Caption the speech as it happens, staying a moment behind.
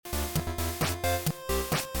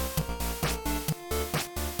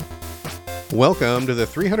Welcome to the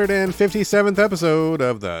 357th episode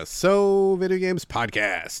of the So Video Games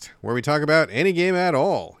podcast, where we talk about any game at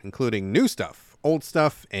all, including new stuff, old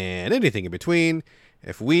stuff, and anything in between.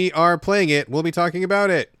 If we are playing it, we'll be talking about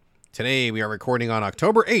it. Today we are recording on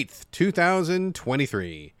October 8th,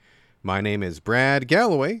 2023. My name is Brad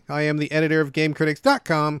Galloway. I am the editor of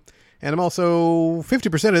GameCritics.com, and I'm also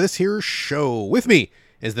 50% of this here show. With me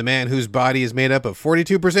is the man whose body is made up of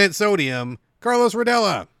 42% sodium, Carlos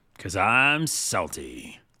Rodella. Because I'm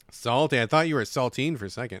salty. Salty? I thought you were saltine for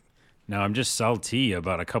a second. No, I'm just salty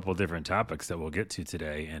about a couple different topics that we'll get to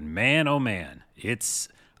today. And man, oh man, it's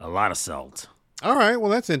a lot of salt. All right,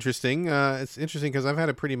 well, that's interesting. It's interesting because I've had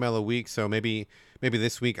a pretty mellow week, so maybe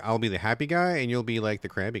this week I'll be the happy guy and you'll be like the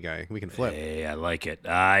crabby guy. We can flip. Hey, I like it.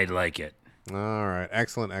 I like it. All right,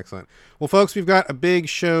 excellent. Well, folks, we've got a big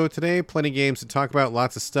show today, plenty of games to talk about,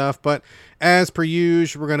 lots of stuff. But as per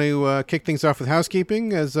usual, we're going to kick things off with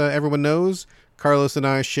housekeeping. As everyone knows, Carlos and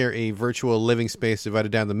I share a virtual living space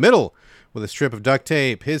divided down the middle with a strip of duct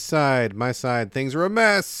tape. His side, my side, things are a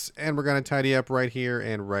mess, and we're going to tidy up right here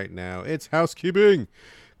and right now. It's housekeeping.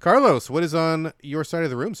 Carlos, what is on your side of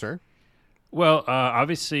the room, sir? Well,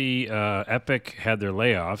 obviously, Epic had their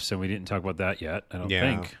layoffs, and we didn't talk about that yet, I don't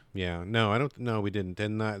think. Yeah, no, I don't. No, we didn't.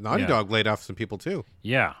 And Naughty Dog laid off some people, too.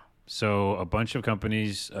 Yeah, so a bunch of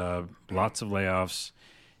companies, lots of layoffs.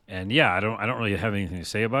 And yeah, I don't really have anything to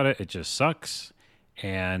say about it. It just sucks.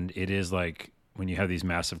 And it is like when you have these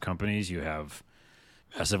massive companies, you have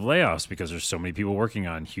massive layoffs because there's so many people working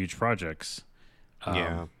on huge projects.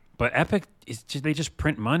 Yeah. But Epic, they just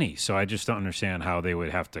print money, so I just don't understand how they would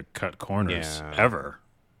have to cut corners ever.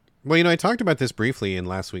 Well, I talked about this briefly in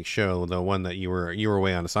last week's show, the one that you were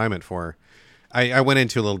away on assignment for. I went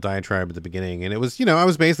into a little diatribe at the beginning, and it was, I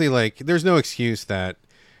was basically like, there's no excuse that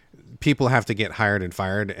people have to get hired and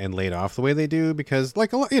fired and laid off the way they do because,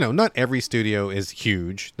 like, not every studio is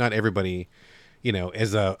huge. Not everybody,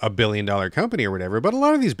 is a $1 billion company or whatever. But a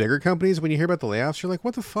lot of these bigger companies, when you hear about the layoffs, you're like,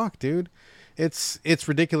 what the fuck, dude? It's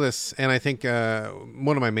ridiculous, and I think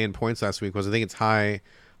one of my main points last week was I think it's high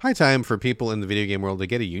time for people in the video game world to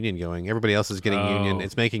get a union going. Everybody else is getting a union.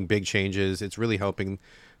 It's making big changes. It's really helping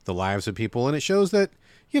the lives of people, and it shows that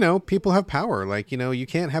people have power. Like you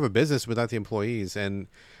can't have a business without the employees, and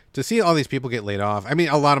to see all these people get laid off. I mean,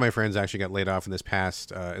 a lot of my friends actually got laid off in the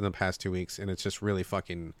past 2 weeks, and it's just really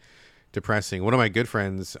fucking depressing. One of my good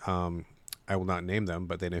friends, I will not name them,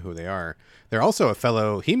 but they know who they are. They're also a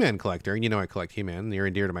fellow He-Man collector. And I collect He-Man, near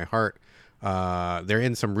and dear to my heart. They're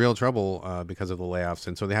in some real trouble because of the layoffs,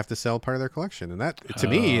 and so they have to sell part of their collection. And that, to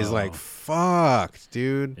me, is like, fucked,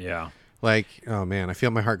 dude. Yeah. Like, oh, man, I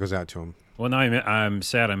feel my heart goes out to them. Well, now I'm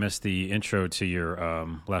sad I missed the intro to your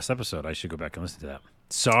last episode. I should go back and listen to that.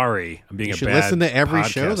 Sorry, I'm being a bad You should listen to every podcast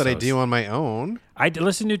show that I host. do on my own. I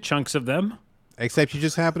listen to chunks of them. Except you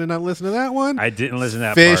just happen to not listen to that one? I didn't listen to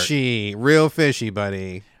that Fishy. Real fishy,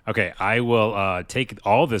 buddy. Okay, I will take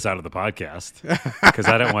all this out of the podcast because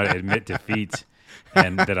I don't want to admit defeat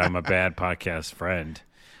and that I'm a bad podcast friend.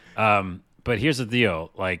 But here's the deal.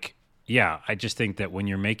 Like, yeah, I just think that when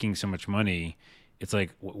you're making so much money, it's like,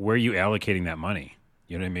 where are you allocating that money?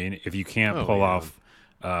 You know what I mean? If you can't pull off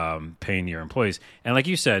paying your employees. And like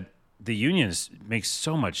you said, the unions make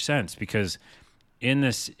so much sense because in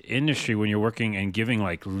this industry, when you're working and giving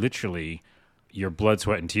like literally your blood,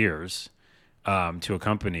 sweat, and tears to a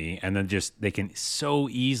company, and then just they can so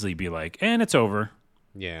easily be like, and it's over.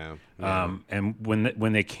 Yeah. And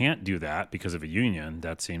when they can't do that because of a union,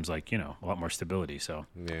 that seems like a lot more stability. So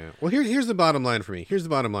yeah. Well, here's the bottom line for me. Here's the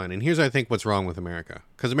bottom line, and here's I think what's wrong with America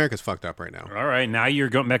because America's fucked up right now. All right, now you're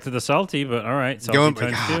going back to the salty, but all right, salty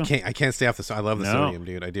times two. I can't stay off the. I love the sodium,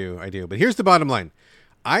 dude. I do. But here's the bottom line.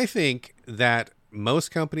 I think that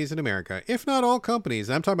most companies in America, if not all companies,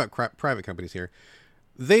 and I'm talking about private companies here,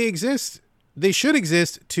 they should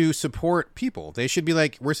exist to support people. They should be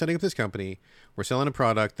like, we're setting up this company, we're selling a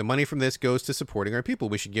product, the money from this goes to supporting our people.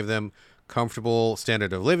 We should give them comfortable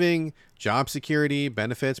standard of living, job security,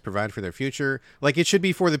 benefits, provide for their future. Like, it should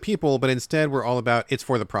be for the people, but instead we're all about, it's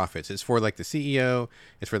for the profits. It's for like the CEO,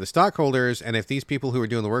 it's for the stockholders, and if these people who are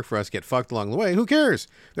doing the work for us get fucked along the way, who cares?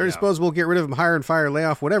 They're disposable, get rid of them, hire and fire, lay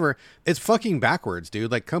off, whatever. It's fucking backwards,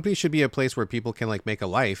 dude. Like, companies should be a place where people can like make a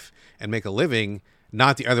life and make a living,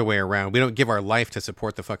 not the other way around. We don't give our life to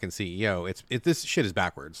support the fucking CEO. This shit is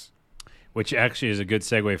backwards. Which actually is a good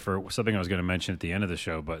segue for something I was going to mention at the end of the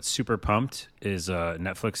show. But Super Pumped is a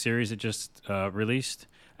Netflix series that just released.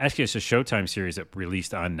 Actually, it's a Showtime series that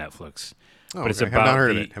released on Netflix. Oh, but it's okay. about Have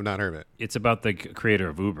not heard of it. It's about the creator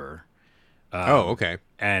of Uber. Okay.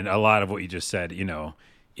 And a lot of what you just said,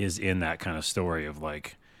 is in that kind of story of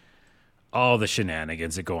like, all the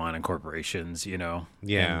shenanigans that go on in corporations, Yeah,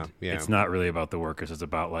 And yeah. it's not really about the workers. It's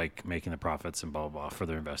about like making the profits and blah, blah, blah for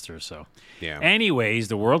their investors. So Yeah. anyways,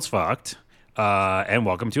 the world's fucked. And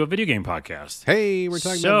welcome to a video game podcast. Hey, we're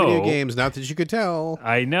talking about video games. Not that you could tell.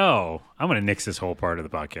 I know. I'm going to nix this whole part of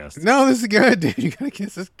the podcast. No, this is good, dude. You gotta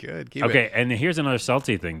guess this is good. Keep Okay, it. and here's another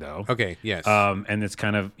salty thing, though. Okay. Yes. And it's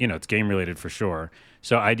kind of, it's game related for sure.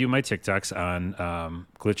 So I do my TikToks on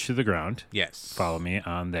Glitch to the Ground. Yes. Follow me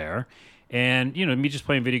on there. And, me just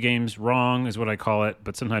playing video games wrong is what I call it.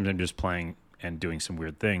 But sometimes I'm just playing and doing some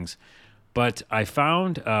weird things. But I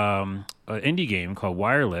found an indie game called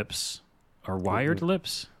Wire Lips. Or Wired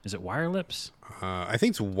Lips? Is it Wire Lips? I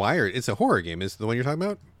think it's Wired. It's a horror game. Is the one you're talking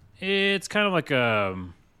about? It's kind of like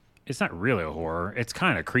it's not really a horror. It's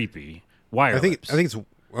kind of creepy. Wire Lips. I think it's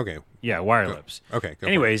okay. Yeah, Wire Lips. Okay. Go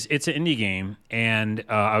Anyways, it's an indie game, and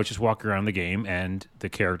I was just walking around the game, and the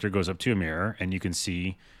character goes up to a mirror, and you can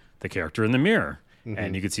see the character in the mirror,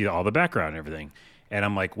 and you can see all the background and everything. And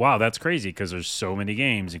I'm like, wow, that's crazy because there's so many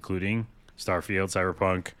games, including Starfield,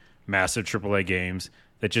 Cyberpunk, massive AAA games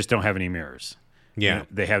that just don't have any mirrors. Yeah.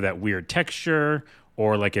 They have that weird texture,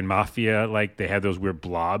 or like in Mafia, like they have those weird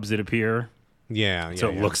blobs that appear. Yeah. So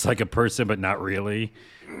it looks like a person, but not really.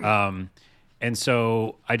 And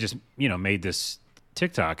so I just, made this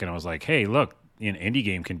TikTok, and I was like, hey, look, an indie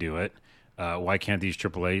game can do it. Why can't these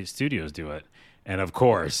AAA studios do it? And of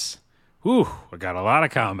course, I got a lot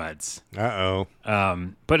of comments. Uh-oh.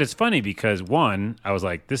 But it's funny because, one, I was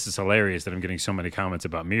like, this is hilarious that I'm getting so many comments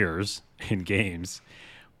about mirrors in games.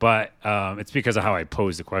 But it's because of how I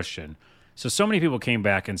posed the question. So many people came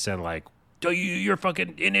back and said, like, you're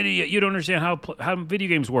fucking an idiot. You don't understand how video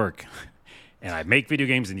games work. And I make video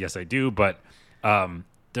games, and yes, I do. But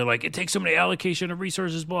they're like, it takes so many allocation of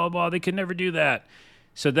resources, blah, blah. They could never do that.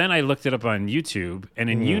 So then I looked it up on YouTube. And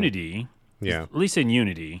in Unity, at least in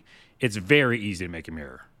Unity, it's very easy to make a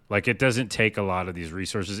mirror. Like, it doesn't take a lot of these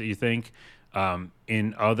resources that you think.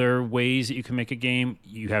 In other ways that you can make a game,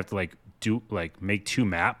 you have to make two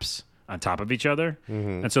maps on top of each other.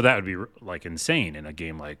 And so that would be like insane in a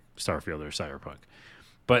game like Starfield or Cyberpunk.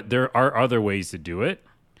 But there are other ways to do it.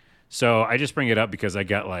 So I just bring it up because I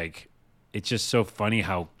got it's just so funny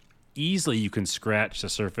how easily you can scratch the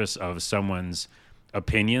surface of someone's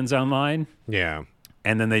opinions online. Yeah.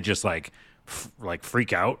 And then they just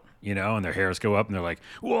freak out, and their hairs go up and they're like,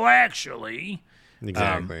 well, actually.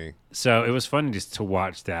 Exactly. So it was fun just to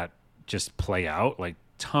watch that just play out, like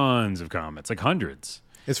tons of comments, like hundreds.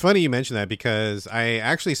 It's funny you mention that because I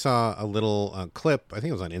actually saw a little clip, I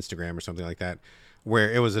think it was on Instagram or something like that,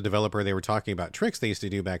 where it was a developer. They were talking about tricks they used to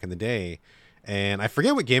do back in the day. And I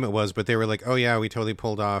forget what game it was, but they were like, oh, yeah, we totally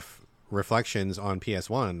pulled off reflections on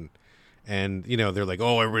PS1. And, they're like,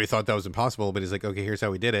 oh, everybody thought that was impossible. But he's like, okay, here's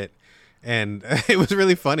how we did it. And it was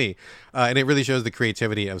really funny. And it really shows the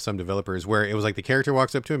creativity of some developers where it was like the character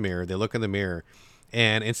walks up to a mirror, they look in the mirror,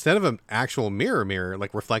 and instead of an actual mirror,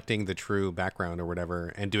 like reflecting the true background or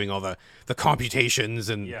whatever and doing all the computations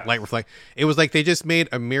and light reflect, it was like they just made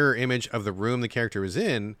a mirror image of the room the character was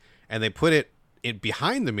in, and they put it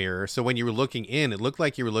behind the mirror. So when you were looking in, it looked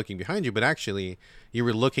like you were looking behind you, but actually you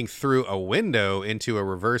were looking through a window into a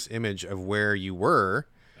reverse image of where you were.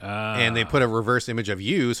 And they put a reverse image of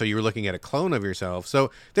you, so you were looking at a clone of yourself. So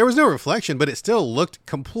there was no reflection, but it still looked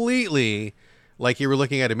completely like you were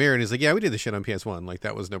looking at a mirror. And he's like, yeah, we did this shit on PS1. Like,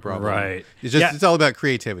 that was no problem. Right. It's just, it's all about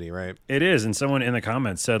creativity, right? It is. And someone in the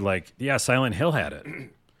comments said, Silent Hill had it.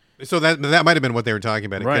 So that might have been what they were talking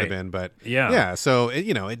about. It Right. could have been, but Yeah. So,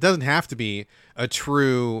 it doesn't have to be a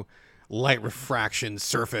true light refraction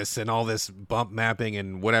surface and all this bump mapping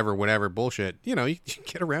and whatever bullshit. You can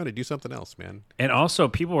get around and do something else, man. And also,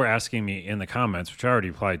 people were asking me in the comments, which I already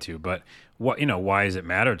replied to, but why does it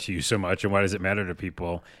matter to you so much, and why does it matter to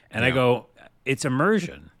people? And I go, it's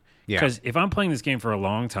immersion. Because if I'm playing this game for a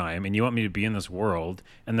long time and you want me to be in this world,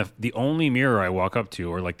 and the only mirror I walk up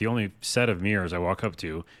to, or like the only set of mirrors I walk up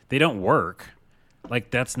to, they don't work.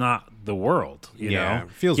 Like, that's not the world, you know?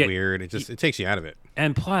 It feels weird. It takes you out of it.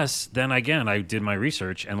 And plus, then again, I did my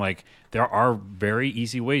research, and there are very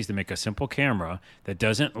easy ways to make a simple camera that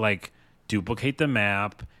doesn't duplicate the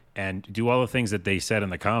map and do all the things that they said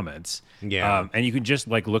in the comments. Yeah. And you can just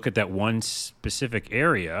look at that one specific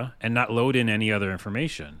area and not load in any other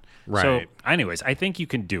information. Right. So anyways, I think you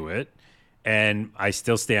can do it, and I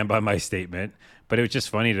still stand by my statement. But it was just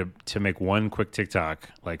funny to make one quick TikTok,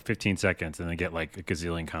 15 seconds, and then get a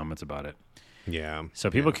gazillion comments about it. Yeah.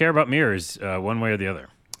 So people care about mirrors one way or the other.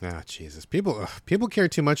 Ah, Jesus. People care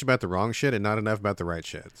too much about the wrong shit and not enough about the right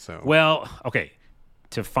shit. So Well, okay.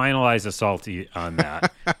 To finalize the salty on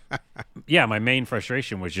that, my main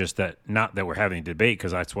frustration was just that, not that we're having a debate,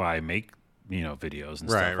 because that's why I make videos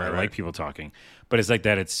and Right, stuff. right, I right. like people talking, but it's like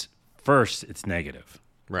that. It's negative.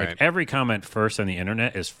 Right. Like every comment first on the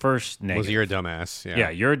internet is first negative. Was you're a dumbass. Yeah,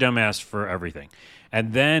 you're a dumbass for everything.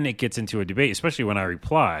 And then it gets into a debate, especially when I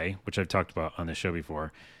reply, which I've talked about on the show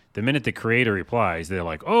before. The minute the creator replies, they're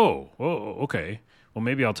like, oh, okay. Well,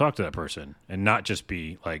 maybe I'll talk to that person and not just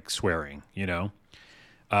be like swearing,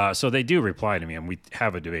 So they do reply to me and we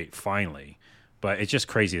have a debate finally. But it's just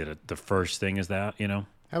crazy that the first thing is that, How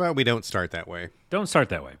about we don't start that way? Don't start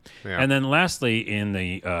that way. Yeah. And then lastly, in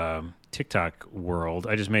the TikTok world,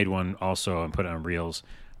 I just made one also and put it on Reels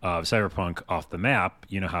of Cyberpunk off the map.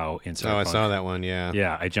 You know how in Cyberpunk... Oh, I saw that one, yeah.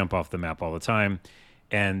 Yeah, I jump off the map all the time.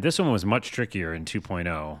 And this one was much trickier in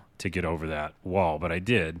 2.0 to get over that wall, but I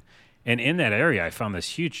did. And in that area, I found this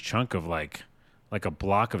huge chunk of like a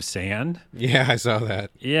block of sand. Yeah, I saw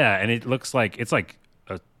that. Yeah, and it looks like it's like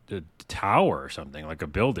a tower or something, like a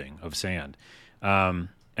building of sand. And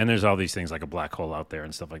there's all these things like a black hole out there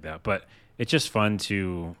and stuff like that. But it's just fun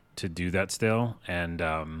to do that still, and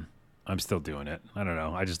I'm still doing it. I don't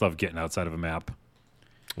know. I just love getting outside of a map.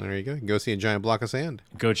 There you go. Go see a giant block of sand.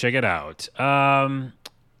 Go check it out. And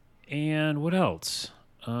what else?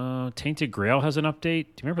 Tainted Grail has an update. Do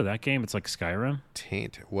you remember that game? It's like Skyrim.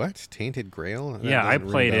 Tainted Grail? That Yeah, I doesn't ring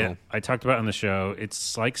a played bell. it. I talked about it on the show.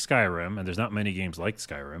 It's like Skyrim, and there's not many games like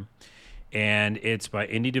Skyrim. And it's by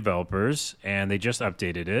indie developers, and they just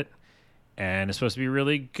updated it, and it's supposed to be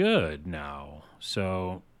really good now.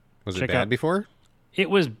 So Was it check bad out- before? It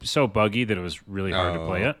was so buggy that it was really hard to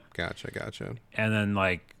play it. Gotcha. And then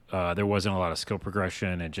there wasn't a lot of skill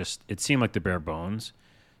progression. It seemed like the bare bones.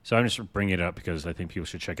 So I'm just bringing it up because I think people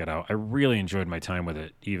should check it out. I really enjoyed my time with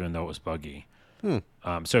it, even though it was buggy.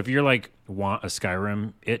 So if you're want a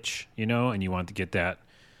Skyrim itch, and you want to get that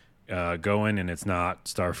going, and it's not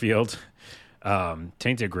Starfield,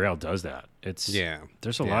 Tainted Grail does that.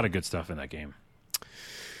 There's a lot of good stuff in that game.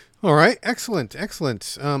 All right. Excellent.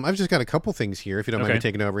 I've just got a couple things here, if you don't mind me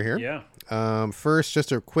taking over here. Yeah. First,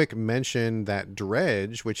 just a quick mention that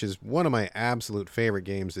Dredge, which is one of my absolute favorite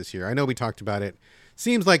games this year. I know we talked about it.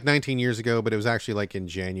 Seems like 19 years ago, but it was actually like in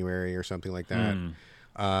January or something like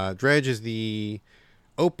that. Dredge is the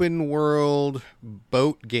open world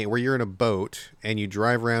boat game where you're in a boat and you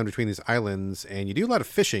drive around between these islands and you do a lot of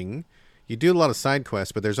fishing. You do a lot of side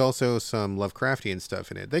quests, but there's also some Lovecraftian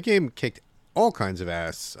stuff in it. That game kicked all kinds of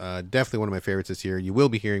ass. Definitely one of my favorites this year. You will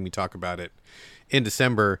be hearing me talk about it in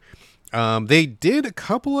December. They did a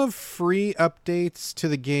couple of free updates to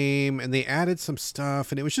the game, and they added some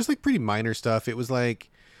stuff, and it was just like pretty minor stuff. It was like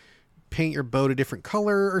paint your boat a different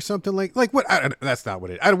color or something like what? That's not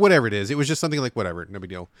what whatever it is. It was just something like whatever, no big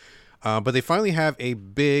deal. But they finally have a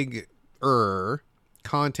big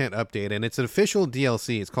content update, and it's an official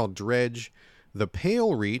DLC. It's called Dredge: The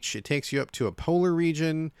Pale Reach. It takes you up to a polar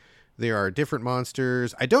region. There are different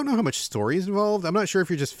monsters. I don't know how much story is involved. I'm not sure if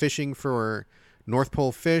you're just fishing for North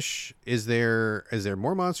Pole fish. Is there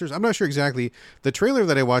more monsters? I'm not sure exactly. The trailer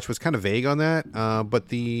that I watched was kind of vague on that, but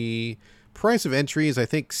the price of entry is I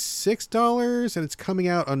think $6, and it's coming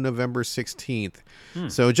out on November 16th.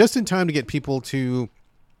 So just in time to get people to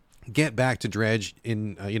get back to Dredge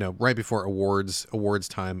in right before awards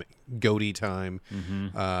time, GOTY time.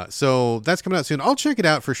 So that's coming out soon. I'll check it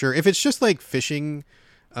out for sure. If it's just like fishing,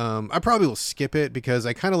 I probably will skip it because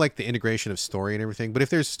I kind of like the integration of story and everything. But if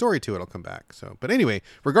there's story to it, I'll come back. So, but anyway,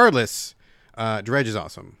 regardless, Dredge is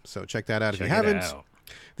awesome. So check that out if you haven't.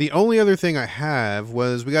 The only other thing I have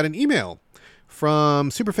was we got an email from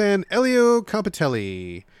superfan Elio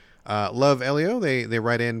Compitelli. Love Elio. They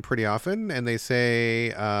write in pretty often, and they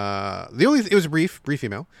say it was a brief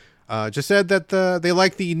email. Just said that they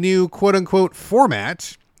like the new quote unquote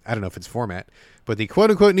format. I don't know if it's format, but the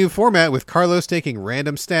quote-unquote new format with Carlos taking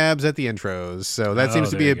random stabs at the intros. So that seems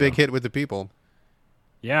to be a big hit with the people.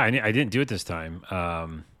 Yeah, I didn't do it this time.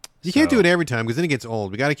 You can't do it every time because then it gets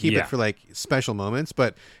old. We got to keep it for like special moments.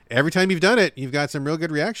 But every time you've done it, you've got some real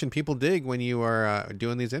good reaction. People dig when you are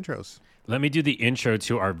doing these intros. Let me do the intro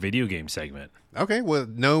to our video game segment. Okay, well,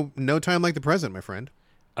 no time like the present, my friend.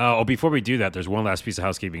 Before we do that, there's one last piece of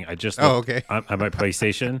housekeeping. I just looked on my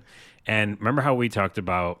PlayStation, and remember how we talked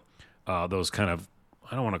about those kind of,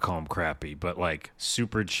 I don't want to call them crappy, but like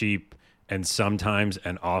super cheap and sometimes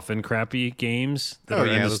and often crappy games that are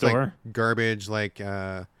in the store? Like garbage, like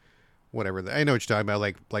whatever. I know what you're talking about,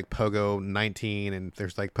 like Pogo 19, and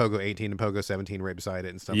there's like Pogo 18 and Pogo 17 right beside it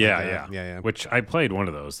and stuff like that. Yeah. Which I played one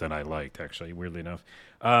of those that I liked, actually, weirdly enough.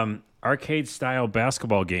 Arcade-style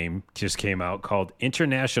basketball game just came out called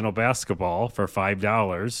International Basketball for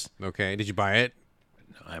 $5. Okay, did you buy it?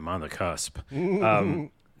 I'm on the cusp.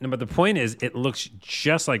 No, but the point is, it looks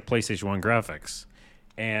just like PlayStation 1 graphics.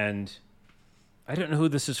 And I don't know who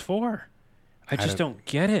this is for. I just don't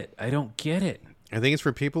get it. I don't get it. I think it's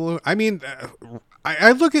for people who, I mean,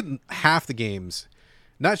 I look at half the games,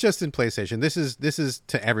 not just in PlayStation. This is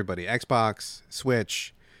to everybody. Xbox,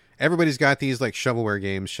 Switch, everybody's got these like shovelware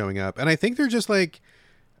games showing up. And I think they're just like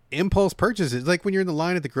impulse purchases. Like when you're in the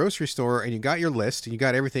line at the grocery store and you got your list, you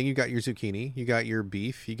got everything. You got your zucchini, you got your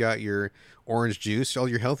beef, you got your orange juice, all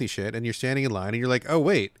your healthy shit. And you're standing in line and you're like, oh,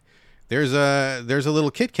 wait, there's a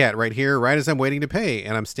little Kit Kat right here, right as I'm waiting to pay.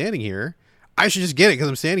 And I'm standing here. I should just get it because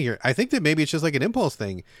I'm standing here. I think that maybe it's just like an impulse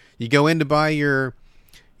thing. You go in to buy your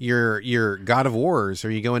God of Wars,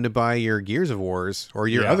 or you go in to buy your Gears of Wars, or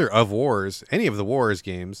your other of Wars, any of the Wars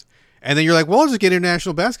games, and then you're like, well, I'll just get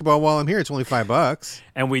international basketball while I'm here. It's only $5.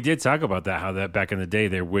 And we did talk about that, how that back in the day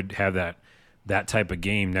they would have that type of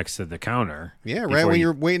game next to the counter. Yeah, right when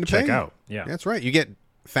you're waiting to check pay. out. Yeah, that's right. You get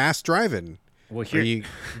fast driving. Well, here,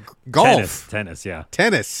 golf, tennis, yeah,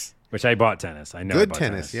 tennis. Which I bought tennis. I know good I bought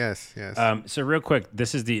tennis. Yes. So real quick,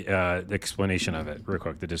 this is the explanation of it. Real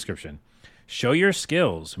quick, the description. Show your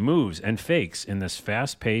skills, moves, and fakes in this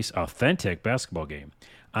fast-paced, authentic basketball game.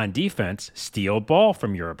 On defense, steal ball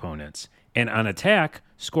from your opponents. And on attack,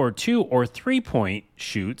 score 2 or 3 point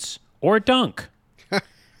shoots or dunk.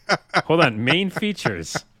 Hold on. Main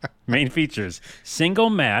features. Single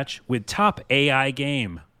match with top AI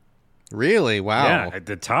game. Really? Wow. Yeah,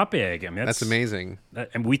 the top AI game. That's amazing.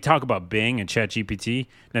 And we talk about Bing and ChatGPT.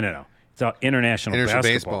 No. It's all international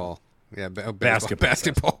basketball. Yeah,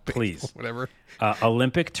 basketball. Please. Whatever.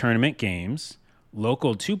 Olympic tournament games,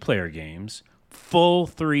 local 2-player games, full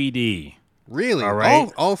 3D. Really? All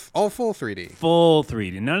right. All full 3D. Full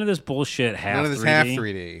 3D. None of this bullshit half 3D. None of this half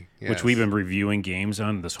 3D. Yes. Which we've been reviewing games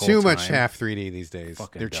on this whole time. Too much half 3D these days.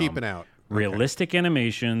 Fucking They're dumb. cheaping out. Realistic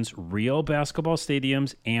animations, real basketball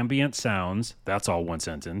stadiums, ambient sounds. That's all one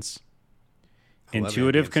sentence.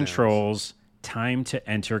 Intuitive controls, time to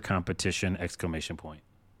enter competition, !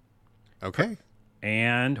 Okay.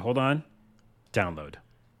 And hold on. Download.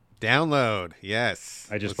 Yes.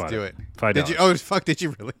 I just bought it. $5. Did you? Oh, fuck. Did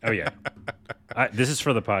you really? Oh, yeah. This is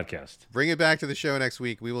for the podcast. Bring it back to the show next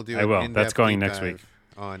week. We will do I will. That's going next week.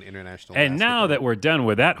 On international And basketball. now that we're done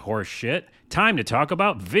with that horse shit, time to talk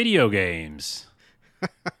about video games.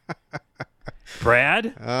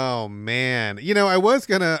 Brad? Oh man. You know, I was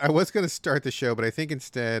gonna start the show, but I think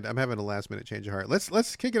instead I'm having a last minute change of heart.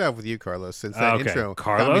 Let's kick it off with you, Carlos, since that intro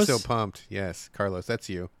got me so pumped. Yes, Carlos, that's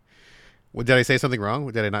you. Did I say something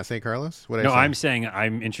wrong? Did I not say Carlos? What did I say? I'm saying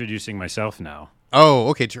I'm introducing myself now. Oh,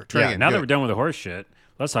 okay. Try again. Now that we're done with the horse shit,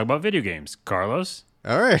 let's talk about video games. Carlos?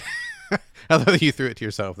 All right. I love that you threw it to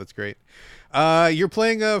yourself. That's great. You're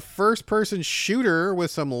playing a first-person shooter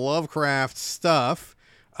with some Lovecraft stuff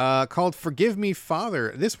called Forgive Me,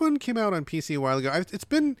 Father. This one came out on PC a while ago. It's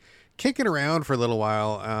been kicking around for a little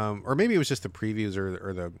while, or maybe it was just the previews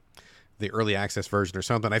or the early access version or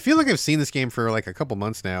something. I feel like I've seen this game for like a couple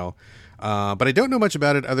months now, but I don't know much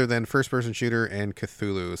about it other than first-person shooter and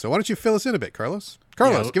Cthulhu. So why don't you fill us in a bit, Carlos?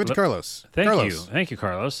 Carlos, give it to Carlos. Thank you,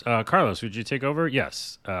 Carlos. Carlos, would you take over?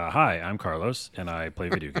 Yes. Hi, I'm Carlos, and I play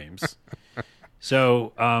video games.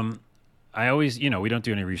 So I always, we don't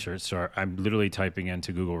do any research, so I'm literally typing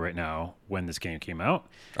into Google right now when this game came out.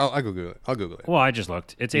 I'll Google it. Well, I just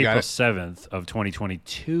looked. It's April 7th of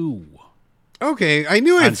 2022. Okay, I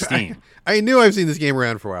knew I've seen this game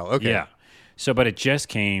around for a while. Okay, yeah. So, but it just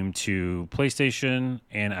came to PlayStation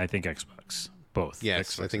and I think Xbox, both.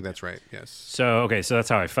 Yes, Xbox, I think that's right. Yes. So, okay, so that's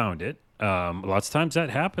how I found it. Lots of times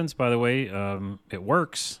that happens. By the way, it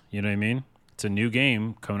works. You know what I mean? It's a new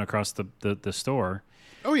game coming across the store.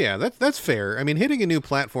 Oh yeah, that's fair. I mean, hitting a new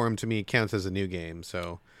platform to me counts as a new game.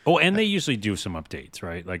 So. Oh, and they usually do some updates,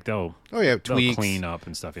 right? Like they'll tweaks, clean up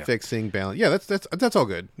and stuff. Yeah, fixing balance. Yeah, that's all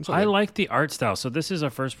good. I like the art style. So this is a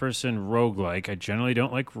first-person roguelike. I generally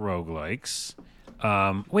don't like roguelikes.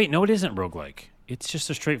 Wait, no, it isn't roguelike. It's just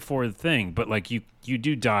a straightforward thing. But like you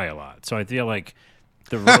do die a lot. So I feel like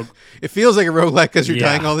the it feels like a roguelike because you're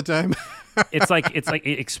dying all the time. it's like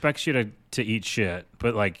it expects you to eat shit,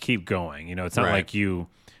 but like keep going. It's not like you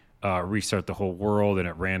restart the whole world and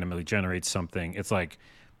it randomly generates something. It's like.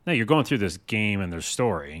 No, you're going through this game and there's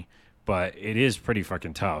story, but it is pretty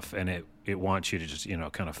fucking tough, and it wants you to just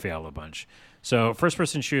kind of fail a bunch. So first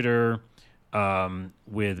person shooter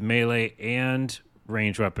with melee and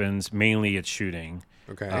range weapons. Mainly it's shooting,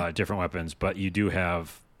 different weapons, but you do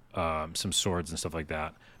have some swords and stuff like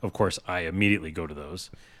that. Of course, I immediately go to those.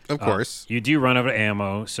 Of course, you do run out of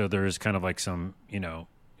ammo, so there's kind of like some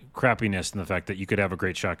crappiness in the fact that you could have a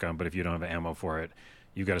great shotgun, but if you don't have ammo for it,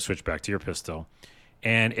 you got to switch back to your pistol.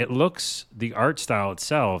 And the art style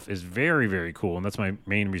itself is very, very cool, and that's my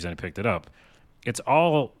main reason I picked it up. it's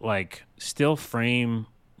all like still frame,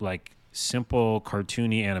 like simple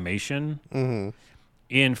cartoony animation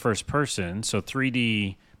in first person, so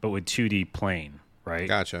 3D but with 2D plane, right?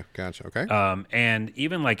 Gotcha. Okay. And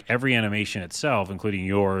even like every animation itself, including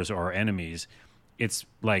yours or enemies, it's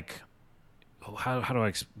like how do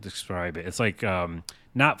I describe it? It's like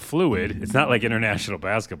not fluid. It's not like international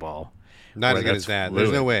basketball. Not as good as that. Fluid.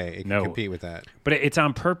 There's no way it can compete with that. But it's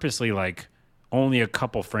on purposely like only a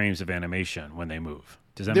couple frames of animation when they move.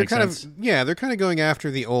 Does that make sense? They're kind of going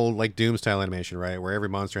after the old like Doom style animation, right? Where every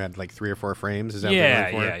monster had like 3 or 4 frames. Is that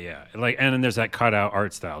yeah. Like, and then there's that cutout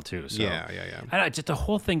art style too. So yeah. Just the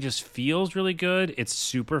whole thing just feels really good. It's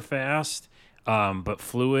super fast, but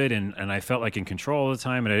fluid, and I felt like in control all the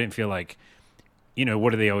time, and I didn't feel like,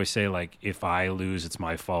 what do they always say? Like, if I lose, it's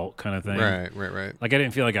my fault kind of thing. Right. Like, I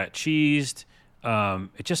didn't feel like I got cheesed.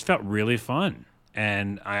 It just felt really fun.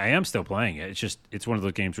 And I am still playing it. It's one of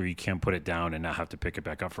those games where you can put it down and not have to pick it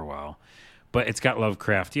back up for a while. But it's got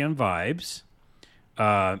Lovecraftian vibes.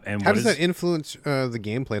 And how does that influence the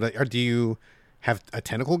gameplay? Like, do you have a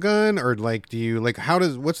tentacle gun, or like do you like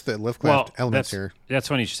what's the Lovecraft elements here? That's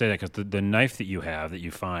funny you should say that, because the knife that you have that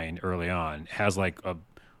you find early on has like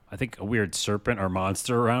I think a weird serpent or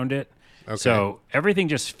monster around it. Okay. So everything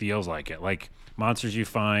just feels like it. Like monsters you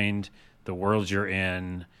find, the world you're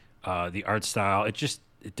in. The art style, it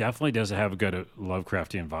definitely does have a good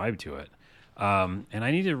Lovecraftian vibe to it. And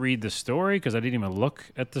I need to read the story because I didn't even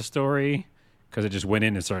look at the story because I just went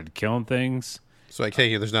in and started killing things. So I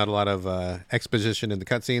take it there's not a lot of exposition in the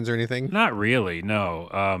cutscenes or anything? Not really,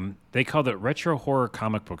 no. They called it retro horror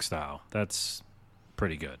comic book style. That's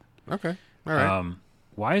pretty good. Okay, all right.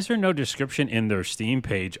 Why is there no description in their Steam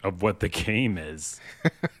page of what the game is?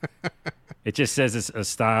 It just says it's a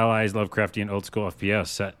stylized Lovecraftian old school FPS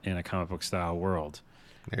set in a comic book style world.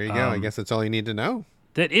 There you go. I guess that's all you need to know.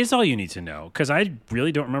 That is all you need to know, because I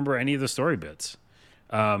really don't remember any of the story bits.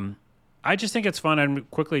 I just think it's fun. I'm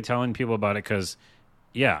quickly telling people about it because,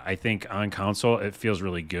 I think on console it feels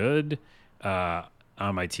really good. On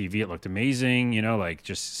my TV it looked amazing, like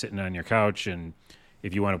just sitting on your couch, and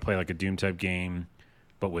if you want to play like a Doom type game,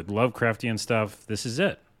 but with Lovecraftian stuff, this is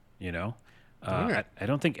it, I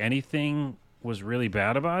don't think anything was really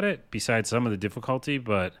bad about it besides some of the difficulty,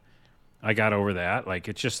 but I got over that. Like,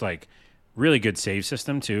 it's just like really good save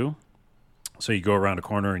system too. So you go around a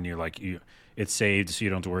corner and it's saved, so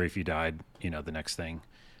you don't have to worry if you died, the next thing.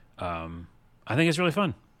 I think it's really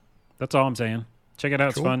fun. That's all I'm saying. Check it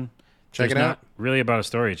out. Cool. It's fun. Check it out. Not really about a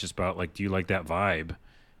story. It's just about like, do you like that vibe?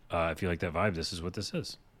 If you like that vibe, this is what this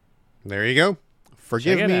is. There you go.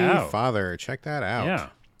 Forgive me, Father. Check that out. Yeah.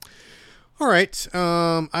 All right.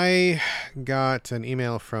 I got an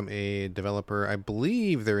email from a developer. I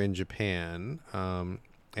believe they're in Japan, and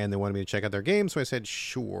they wanted me to check out their game, so I said,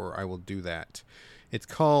 sure, I will do that. It's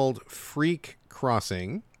called Freak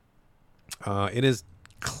Crossing. It is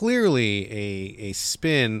clearly a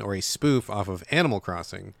spin or a spoof off of Animal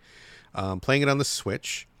Crossing. Playing it on the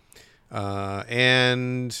Switch.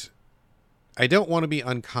 And I don't want to be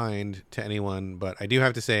unkind to anyone, but I do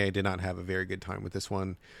have to say I did not have a very good time with this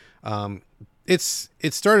one. It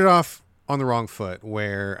started off on the wrong foot,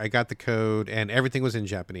 where I got the code and everything was in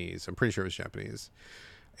Japanese. I'm pretty sure it was Japanese.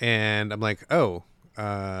 And I'm like,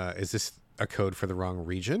 is this a code for the wrong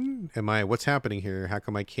region? What's happening here? How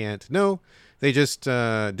come I can't? No, they just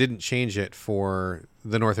didn't change it for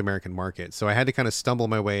the North American market. So I had to kind of stumble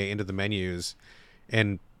my way into the menus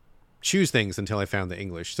and choose things until I found the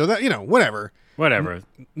English. So that, whatever.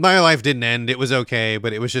 My life didn't end. It was okay,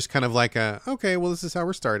 but it was just kind of like okay, well, this is how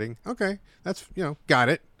we're starting. Okay, that's, got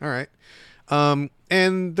it. All right.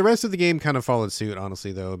 And the rest of the game kind of followed suit,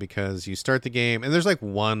 honestly, though, because you start the game and there's like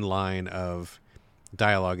one line of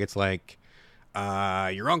dialogue. It's like,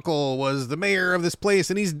 your uncle was the mayor of this place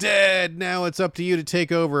and he's dead. Now it's up to you to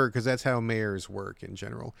take over, because that's how mayors work in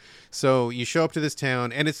general. So you show up to this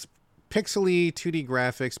town and it's pixely 2D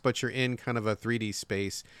graphics, but you're in kind of a 3D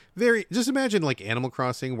space. Just imagine like Animal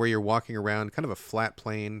Crossing, where you're walking around kind of a flat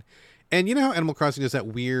plane. And you know how Animal Crossing does that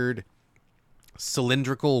weird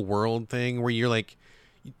cylindrical world thing where you're like,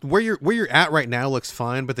 where you're at right now looks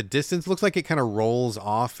fine, but the distance looks like it kind of rolls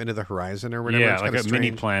off into the horizon or whatever. Yeah, it's like a strange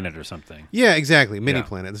mini planet or something. Yeah, exactly. Mini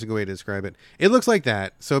planet. That's a good way to describe it. It looks like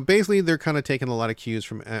that. So basically they're kind of taking a lot of cues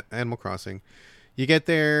from Animal Crossing. You get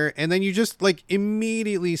there, and then you just like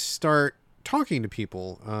immediately start talking to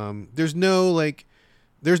people. There's no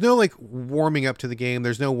warming up to the game.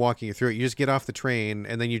 There's no walking you through it. You just get off the train,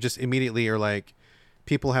 and then you just immediately are like,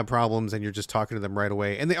 people have problems, and you're just talking to them right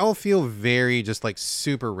away. And they all feel very just like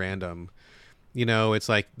super random. You know, it's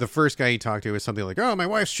like the first guy you talk to is something like, "Oh, my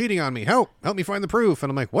wife's cheating on me. Help me find the proof." And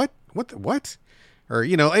I'm like, "What? What?" Or,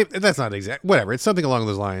 you know, that's not exact. Whatever. It's something along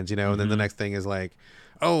those lines, you know. And then the next thing is like,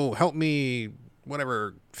 "Oh, help me,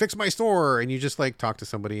 whatever, fix my store." And you just like talk to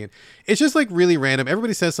somebody, and it's just like really random.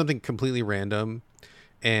 Everybody says something completely random,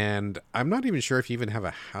 and I'm not even sure if you even have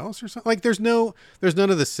a house or something. Like, there's none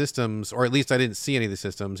of the systems, or at least I didn't see any of the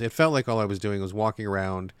systems. It felt like all I was doing was walking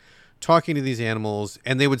around, talking to these animals,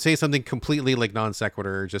 and they would say something completely like non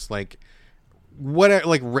sequitur, just like whatever,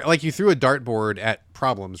 like you threw a dartboard at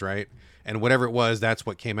problems, right? And whatever it was, that's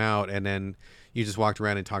what came out, and then you just walked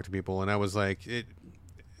around and talked to people, and I was like,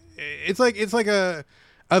 it's like a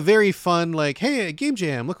very fun, like, hey, a game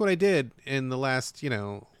jam, look what I did in the last, you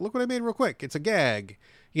know, look what I made real quick. It's a gag,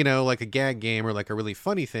 you know, like a gag game or like a really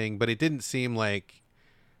funny thing, but it didn't seem like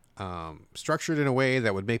structured in a way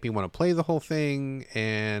that would make me want to play the whole thing.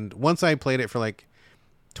 And once I played it for like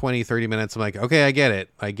 20-30 minutes, I'm like, okay, I get it.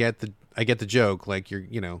 I get the joke. Like,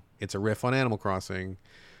 you know, it's a riff on Animal Crossing,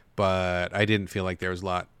 but I didn't feel like there was a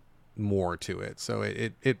lot more to it. So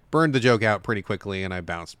it burned the joke out pretty quickly, and I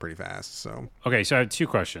bounced pretty fast. So okay, so I have two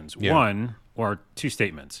questions. Yeah. One, or two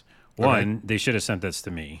statements. One, they should have sent this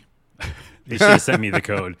to me. They should have sent me the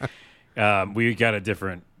code. We got a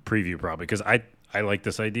different preview probably, because I like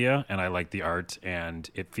this idea, and I like the art, and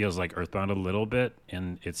it feels like Earthbound a little bit,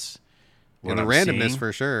 and it's and the randomness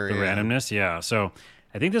for sure. The randomness, yeah. So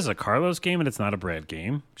I think this is a Carlos game, and it's not a Brad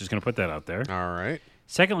game. Just going to put that out there. All right.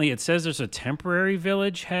 Secondly, it says there's a temporary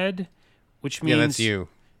village head, which means... Yeah, that's you.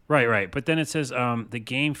 Right. But then it says the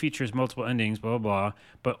game features multiple endings, blah, blah, blah,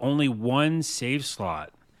 but only one save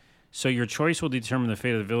slot. So your choice will determine the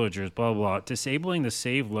fate of the villagers, blah, blah, blah. Disabling the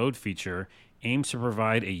save load feature aims to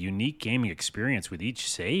provide a unique gaming experience with each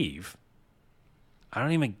save. I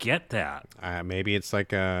don't even get that. Maybe it's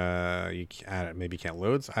like maybe you can't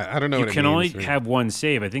load. I don't know. You what can it only means. have one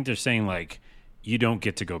save. I think they're saying like you don't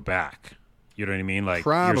get to go back. You know what I mean? Like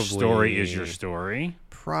Probably. your story is your story.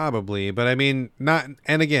 Probably, but I mean, not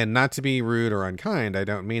to be rude or unkind. I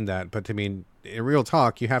don't mean that, but to mean in real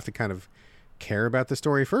talk, you have to kind of care about the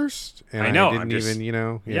story first. And I know. I didn't even, you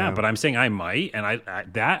know. Yeah, but I'm saying I might, and I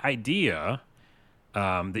that idea.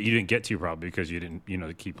 That you didn't get to probably because you didn't, you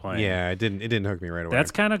know, keep playing. Yeah, it didn't hook me right away.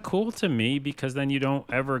 That's kind of cool to me because then you don't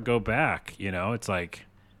ever go back. You know, it's like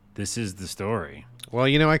this is the story. Well,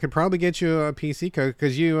 you know, I could probably get you a PC code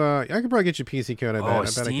because I could probably get you a PC code. I bet. A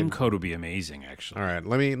Steam code would be amazing, actually. All right,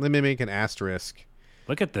 let me make an asterisk.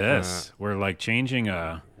 Look at this. We're like changing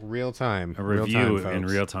a real time review in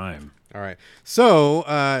real time. All right.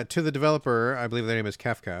 So to the developer, I believe their name is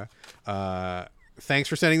Kefka. Thanks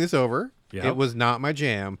for sending this over. Yep. It was not my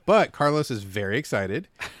jam, but Carlos is very excited,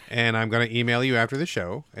 and I'm going to email you after the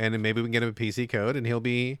show, and then maybe we can get him a PC code, and he'll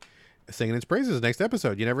be singing its praises next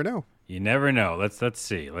episode. You never know. You never know. Let's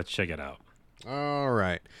see. Let's check it out. All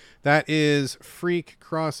right. That is Freak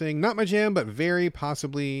Crossing. Not my jam, but very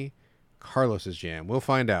possibly Carlos's jam. We'll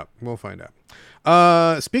find out.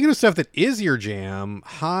 Speaking of stuff that is your jam,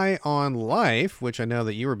 High on Life, which I know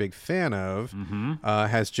that you were a big fan of,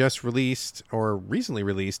 has just released or recently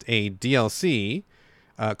released a DLC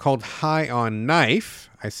called High on Knife.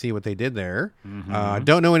 I see what they did there.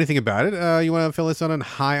 Don't know anything about it. You want to fill us on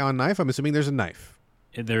High on Knife? I'm assuming there's a knife.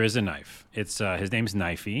 There is a knife. It's his name's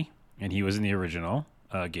Knifey, and he was in the original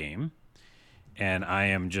game. And I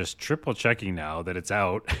am just triple checking now that it's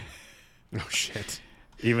out. Oh shit!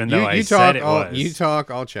 Even though I said it was. You talk,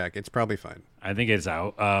 I'll check. It's probably fine. I think it's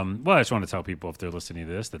out. Well, I just want to tell people if they're listening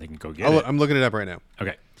to this that they can go get it. I'm looking it up right now.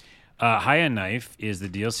 Okay. High on Knife is the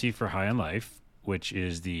DLC for High on Life, which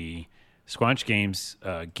is the Squanch Games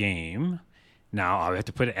game. Now, I have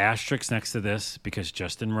to put an asterisk next to this because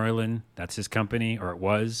Justin Roiland, that's his company, or it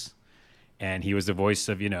was. And he was the voice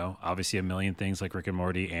of, you know, obviously a million things like Rick and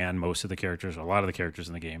Morty and most of the characters, or a lot of the characters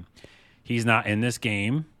in the game. He's not in this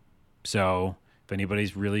game. So if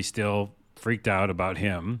anybody's really still freaked out about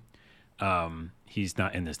him, he's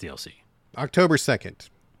not in this DLC. October 2nd.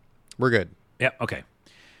 We're good. Yeah, okay.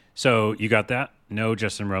 So you got that? No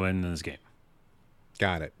Justin Roiland in this game.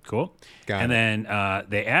 Got it. Cool. Got it. And then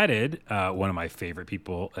they added one of my favorite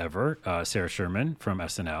people ever, Sarah Sherman from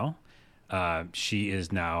SNL. She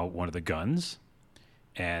is now one of the guns,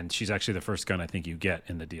 and she's actually the first gun I think you get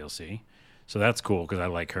in the DLC. So that's cool because I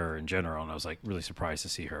like her in general, and I was like really surprised to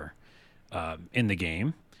see her in the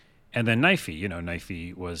game. And then Knifey, you know,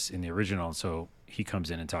 Knifey was in the original, so he comes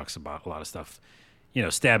in and talks about a lot of stuff, you know,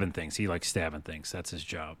 stabbing things. He likes stabbing things. That's his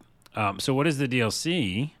job. So what is the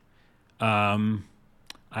DLC?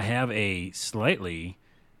 I have a slightly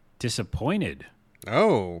disappointed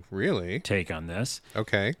Oh, really? take on this.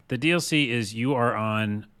 Okay. The DLC is you are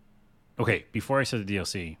on... okay, before I said the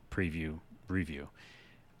DLC preview review,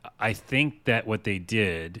 I think that what they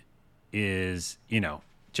did is, the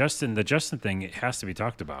Justin thing, it has to be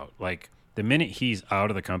talked about. Like, the minute he's out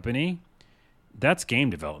of the company, that's game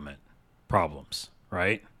development problems,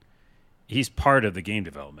 right? He's part of the game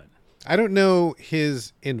development. I don't know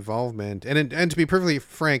his involvement, and to be perfectly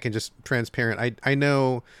frank and just transparent, I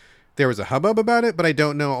know there was a hubbub about it, but I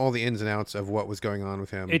don't know all the ins and outs of what was going on with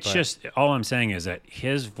him. It's just, all I'm saying is that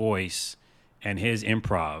his voice and his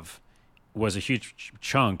improv was a huge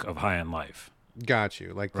chunk of High on Life. Got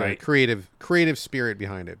you, like the right? creative spirit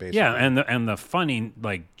behind it, basically. Yeah, and the funny,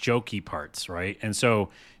 like, jokey parts, right? And so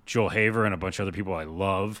Joel Haver and a bunch of other people I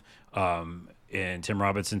love, and Tim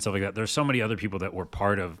Robinson, stuff like that. There's so many other people that were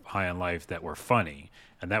part of High on Life that were funny,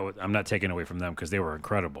 and I'm not taking away from them because they were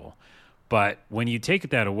incredible. But when you take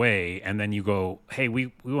that away and then you go, hey,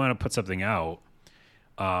 we want to put something out,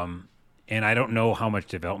 and I don't know how much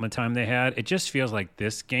development time they had, it just feels like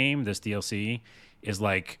this game, this DLC, is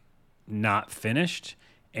like not finished,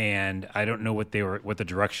 and I don't know what the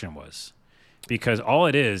direction was. Because all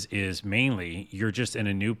it is mainly you're just in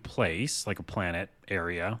a new place, like a planet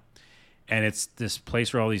area, and it's this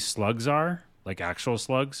place where all these slugs are, like actual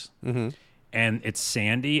slugs. Mm-hmm. And it's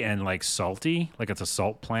sandy and like salty, like it's a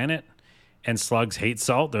salt planet. And slugs hate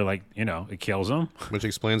salt. They're like, it kills them. Which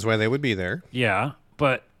explains why they would be there. Yeah,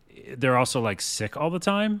 but they're also like sick all the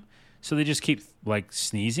time. So they just keep like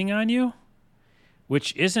sneezing on you,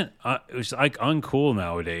 which isn't, it's like uncool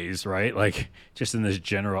nowadays, right? Like just in this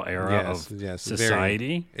general era of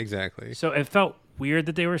society. Exactly. So it felt weird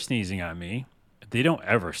that they were sneezing on me. They don't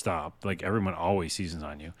ever stop. Like everyone always sneezes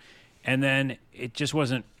on you. And then it just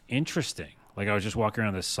wasn't interesting. Like I was just walking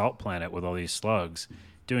around this salt planet with all these slugs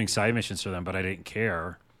doing side missions for them, but I didn't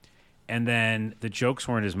care. And then the jokes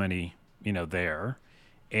weren't as many, there.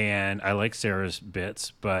 And I like Sarah's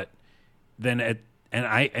bits, but then when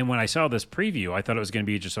I saw this preview, I thought it was going to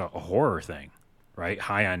be just a horror thing, right?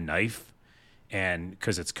 High on Knife, and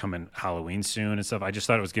because it's coming Halloween soon and stuff, I just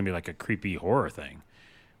thought it was going to be like a creepy horror thing,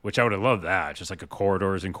 which I would have loved that, just like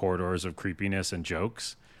corridors and corridors of creepiness and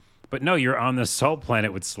jokes. But no, you're on this salt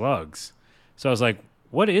planet with slugs. So I was like,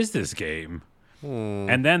 what is this game?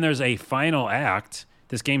 And then there's a final act.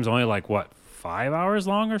 This game's only like, 5 hours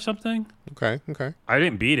long or something? Okay. I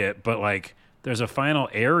didn't beat it, but like there's a final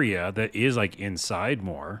area that is like inside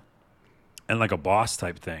more and like a boss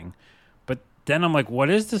type thing. But then I'm like, what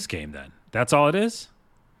is this game then? That's all it is?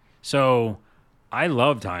 So I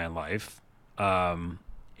loved High on Life.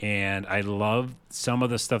 And I love some of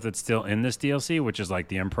the stuff that's still in this DLC, which is like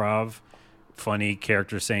the improv, funny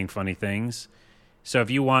characters saying funny things. So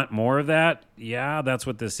if you want more of that, yeah, that's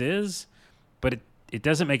what this is. But it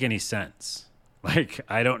doesn't make any sense. Like,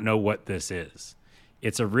 I don't know what this is.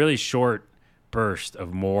 It's a really short burst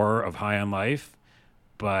of more of High on Life,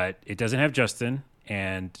 but it doesn't have Justin.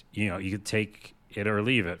 And, you could take it or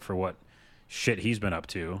leave it for what shit he's been up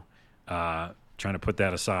to. Trying to put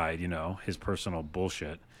that aside, his personal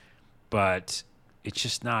bullshit. But it's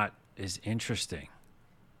just not as interesting.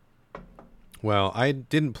 Well, I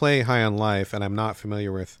didn't play High on Life, and I'm not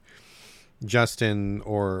familiar with Justin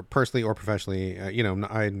or personally or professionally.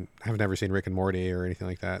 I have never seen Rick and Morty or anything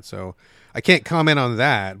like that, so I can't comment on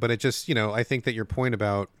that. But it just, I think that your point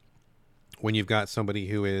about when you've got somebody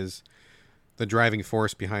who is the driving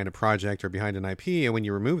force behind a project or behind an IP, and when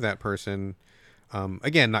you remove that person,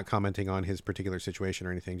 again, not commenting on his particular situation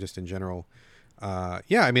or anything, just in general,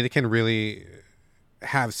 it can really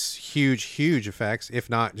have huge effects, if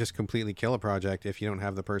not just completely kill a project if you don't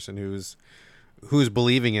have the person who's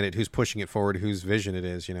believing in it, who's pushing it forward, whose vision it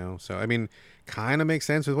is, So, kind of makes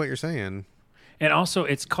sense with what you're saying. And also,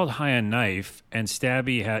 it's called High on Knife, and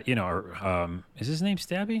Stabby had, is his name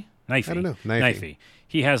Stabby? Knifey. I don't know. Knifey.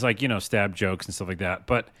 He has stab jokes and stuff like that.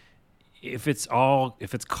 But if it's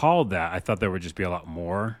called that, I thought there would just be a lot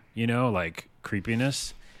more, like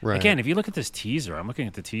creepiness. Right. Again, if you look at this teaser, I'm looking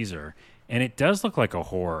at the teaser, and it does look like a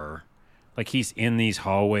horror. Like he's in these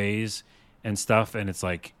hallways and stuff, and it's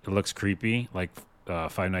like, it looks creepy, like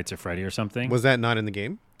Five Nights at Freddy or something. Was that not in the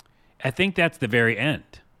game? I think that's the very end.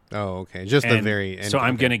 Oh, okay. Just the very end. So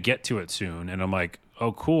I'm going to get to it soon, and I'm like,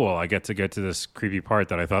 oh, cool. I get to this creepy part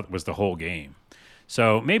that I thought was the whole game.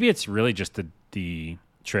 So maybe it's really just the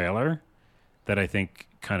trailer that I think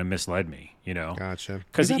kind of misled me, Gotcha.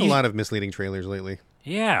 Because there's a lot of misleading trailers lately.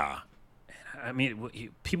 Yeah. I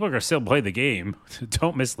mean, people are going to still play the game.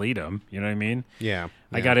 Don't mislead them. You know what I mean? Yeah.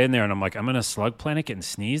 I got in there, and I'm like, I'm in a slug planet getting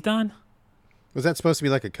sneezed on? Was that supposed to be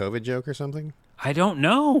like a COVID joke or something? I don't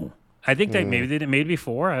know. I think that maybe they didn't made it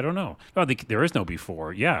before. I don't know. No, there is no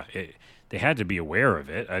before. Yeah, they had to be aware of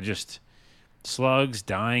it. slugs,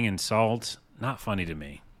 dying in salt, not funny to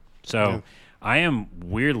me. So I am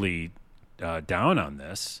weirdly down on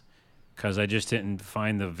this because I just didn't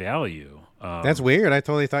find the value. That's weird. I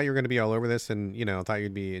totally thought you were going to be all over this and, thought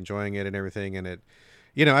you'd be enjoying it and everything. And it,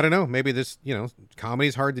 I don't know. Maybe this,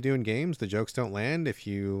 comedy's hard to do in games. The jokes don't land. If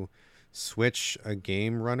you switch a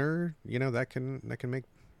game runner, that can make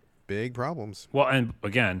big problems. Well, and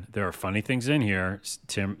again, there are funny things in here.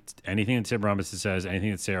 Anything that Tim Robinson says,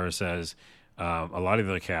 anything that Sarah says, a lot of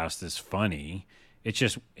the cast is funny.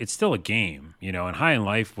 It's still a game, and High in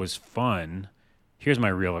Life was fun. Here's my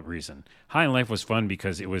real reason. High in Life was fun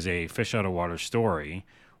because it was a fish out of water story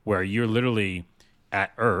where you're literally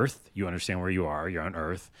at Earth. You understand where you are. You're on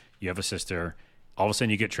Earth. You have a sister. All of a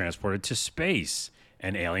sudden you get transported to space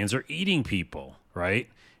and aliens are eating people, right?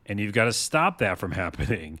 And you've got to stop that from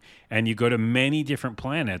happening. And you go to many different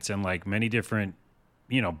planets and like many different,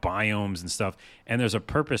 biomes and stuff. And there's a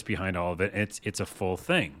purpose behind all of it. It's a full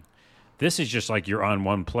thing. This is just like you're on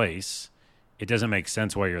one place. It doesn't make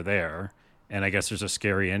sense why you're there. And I guess there's a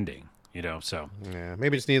scary ending, so. Yeah,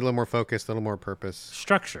 maybe just need a little more focus, a little more purpose.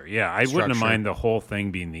 Structure, yeah. I wouldn't have mind the whole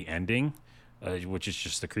thing being the ending, which is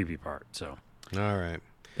just the creepy part, so. All right.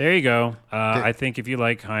 There you go. I think if you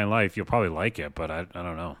like High in Life, you'll probably like it, but I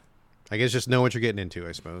don't know. I guess just know what you're getting into,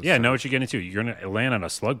 I suppose. Yeah, know what you're getting into. You're going to land on a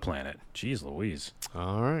slug planet. Jeez Louise.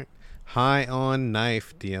 All right. High on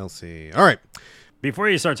Knife DLC. All right. Before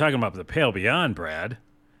you start talking about the Pale Beyond, Brad,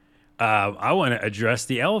 I want to address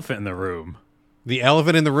the elephant in the room. The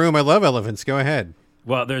elephant in the room. I love elephants. Go ahead.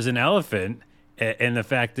 Well, there's an elephant, and the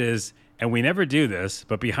fact is, and we never do this,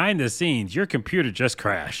 but behind the scenes, your computer just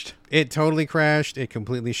crashed. It totally crashed. It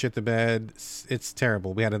completely shit the bed. It's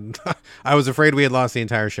terrible. I was afraid we had lost the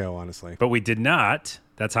entire show, honestly. But we did not.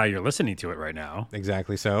 That's how you're listening to it right now.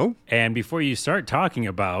 Exactly so. And before you start talking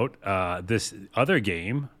about this other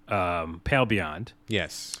game, Pale Beyond.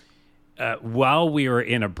 Yes. While we were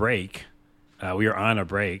on a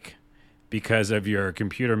break because of your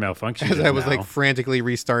computer malfunction. As I was like frantically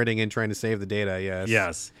restarting and trying to save the data, yes.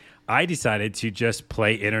 Yes. I decided to just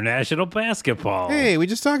play international basketball. Hey, we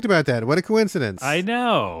just talked about that. What a coincidence. I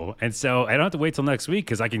know. And so I don't have to wait till next week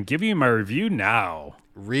because I can give you my review now.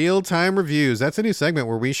 Real-time reviews. That's a new segment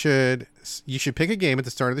where you should pick a game at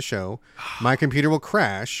the start of the show. My computer will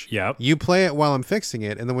crash. Yep. You play it while I'm fixing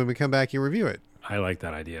it, and then when we come back, you review it. I like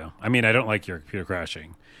that idea. I mean, I don't like your computer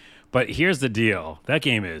crashing. But here's the deal. That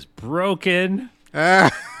game is broken.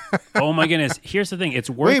 Oh, my goodness. Here's the thing. It's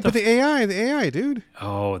worth Wait, but the AI, dude.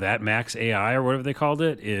 Oh, that Max AI or whatever they called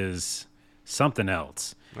it is something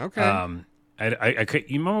else. Okay.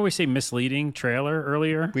 You remember we say misleading trailer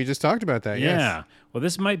earlier? We just talked about that, yes. Yeah. Well,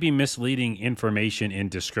 this might be misleading information in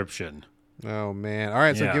description. Oh, man. All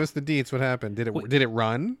right, so give us the deets. What happened? Did it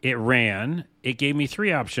run? It ran. It gave me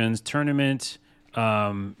 3 options, tournament,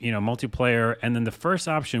 multiplayer, and then the first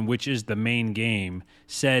option, which is the main game,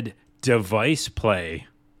 said device play.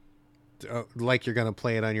 Like you're going to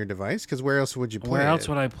play it on your device? Because where else would you play it? Where else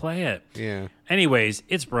would I play it? Yeah. Anyways,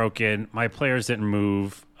 it's broken. My players didn't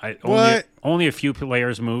move. What? Only a few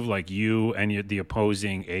players move, like you and the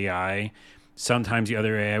opposing AI. Sometimes the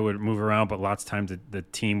other AI would move around, but lots of times the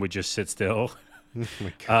team would just sit still. Oh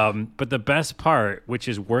my God. But the best part, which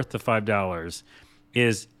is worth the $5,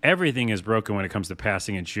 is everything is broken when it comes to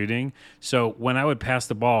passing and shooting. So when I would pass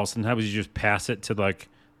the ball, sometimes you just pass it to like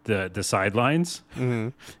the sidelines,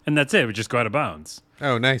 and that's it. It would just go out of bounds.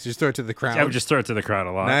 Oh, nice. You just throw it to the crowd. I would just throw it to the crowd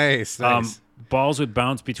a lot. Nice. Balls would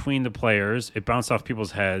bounce between the players. It bounced off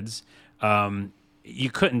people's heads. You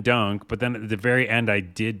couldn't dunk, but then at the very end, I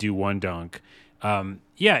did do one dunk.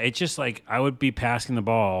 It's just like I would be passing the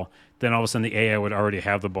ball. Then all of a sudden, the AI would already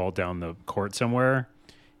have the ball down the court somewhere.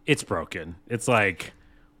 It's broken. It's like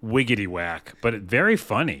wiggity whack, but very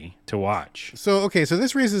funny to watch. So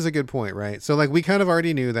this raises a good point, right? So like we kind of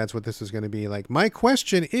already knew that's what this was going to be. Like my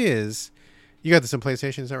question is, you got this on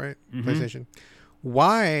PlayStation, is that right? Mm-hmm. PlayStation.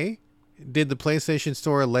 Why did the PlayStation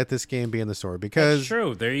Store let this game be in the store? Because that's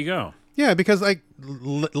true. There you go. Yeah, because like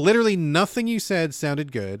literally nothing you said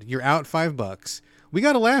sounded good. You're out $5. We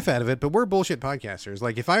got a laugh out of it, but we're bullshit podcasters.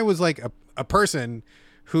 Like if I was like a person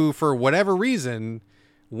who for whatever reason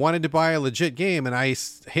wanted to buy a legit game and I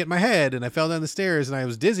hit my head and I fell down the stairs and I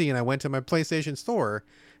was dizzy and I went to my PlayStation Store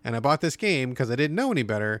and I bought this game because I didn't know any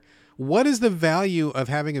better. What is the value of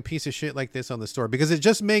having a piece of shit like this on the store? Because it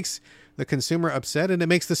just makes the consumer upset and it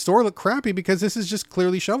makes the store look crappy because this is just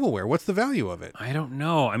clearly shovelware. What's the value of it? I don't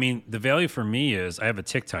know. I mean, the value for me is I have a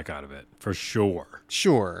TikTok out of it for sure.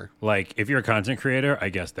 Sure. Like if you're a content creator, I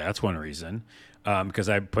guess that's one reason. Because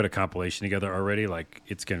I put a compilation together already. Like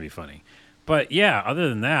it's going to be funny. But yeah, other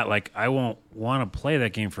than that, like I won't want to play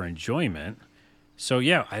that game for enjoyment. So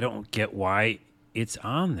yeah, I don't get why it's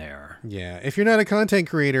on there. Yeah, if you're not a content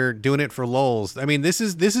creator doing it for lulz, I mean, this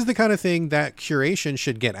is the kind of thing that curation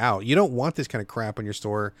should get out. You don't want this kind of crap on your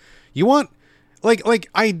store. You want, like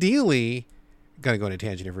ideally, gotta go on a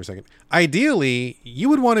tangent here for a second. Ideally, you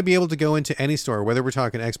would want to be able to go into any store, whether we're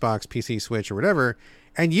talking Xbox, PC, Switch, or whatever,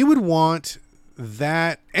 and you would want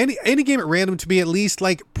that any game at random to be at least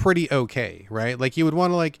like pretty okay, right? Like you would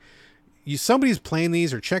want to like somebody's playing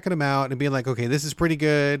these or checking them out and being like, okay, this is pretty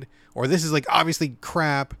good, or this is like obviously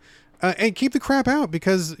crap, and keep the crap out,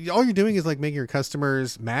 because all you're doing is like making your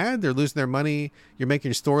customers mad. They're losing their money. You're making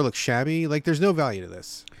your store look shabby. Like there's no value to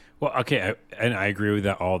this. Well, okay, and I agree with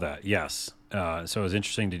that. All that, yes. So it was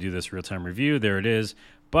interesting to do this real-time review. There it is.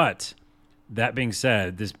 But that being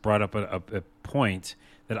said, this brought up a point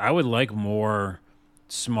that I would like more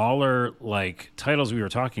smaller like titles we were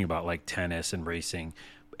talking about, like tennis and racing,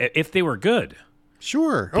 if they were good.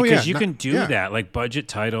 Sure. Because you can do that, like budget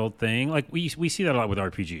title thing. Like we see that a lot with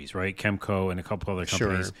RPGs, right? Chemco and a couple other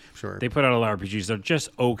companies. Sure. They put out a lot of RPGs that are just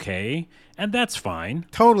okay, and that's fine.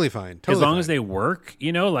 Totally fine. As long as they work,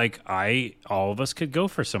 like all of us could go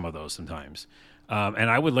for some of those sometimes. And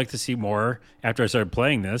I would like to see more, after I started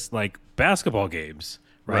playing this, like basketball games,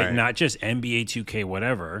 right? Not just NBA 2K,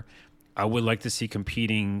 whatever. I would like to see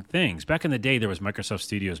competing things. Back in the day, there was Microsoft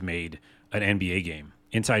Studios made an NBA game,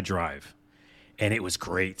 Inside Drive. And it was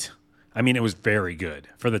great. I mean, it was very good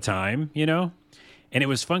for the time, and it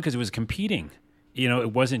was fun because it was competing.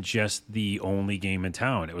 It wasn't just the only game in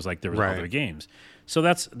town. It was like there was other games. So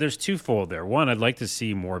there's twofold there. One, I'd like to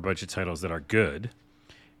see more budget titles that are good.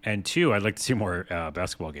 And two, I'd like to see more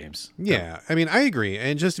basketball games. Yeah, I mean, I agree.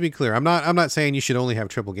 And just to be clear, I'm not saying you should only have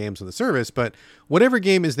triple games on the service, but whatever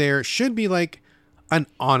game is there should be like an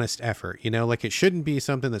honest effort, like it shouldn't be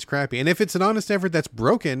something that's crappy. And if it's an honest effort that's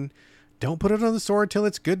broken, don't put it on the store until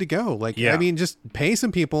it's good to go. I mean, just pay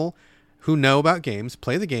some people who know about games,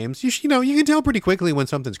 play the games. You can tell pretty quickly when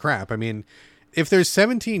something's crap. I mean, if there's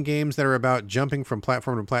 17 games that are about jumping from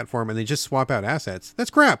platform to platform and they just swap out assets,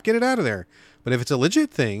 that's crap. Get it out of there. But if it's a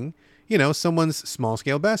legit thing, someone's small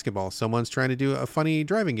scale basketball, someone's trying to do a funny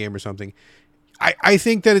driving game or something, I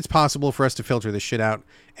think that it's possible for us to filter this shit out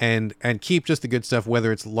and keep just the good stuff,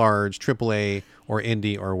 whether it's large, AAA, or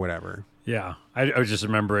indie, or whatever. Yeah. I was just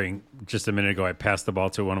remembering just a minute ago, I passed the ball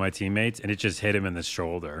to one of my teammates and it just hit him in the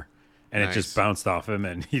shoulder and It just bounced off him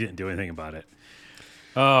and he didn't do anything about it.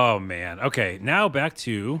 Oh, man. Okay. Now back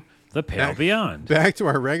to The Pale Beyond. Back to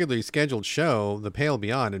our regularly scheduled show, The Pale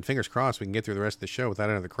Beyond, and fingers crossed we can get through the rest of the show without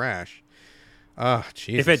another crash. Oh,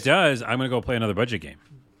 Jesus. If it does, I'm going to go play another budget game.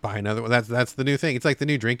 Buy another one. That's the new thing. It's like the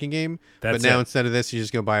new drinking game. But now instead of this, you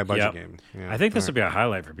just go buy a budget game. Yeah. I think this will be a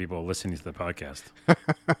highlight for people listening to the podcast.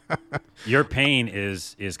 Your pain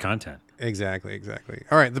is content. Exactly.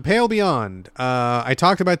 All right, The Pale Beyond. I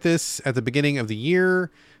talked about this at the beginning of the year.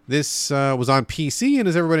 This was on PC, and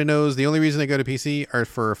as everybody knows, the only reason I go to PC are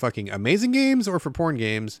for fucking amazing games or for porn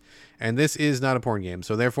games, and this is not a porn game,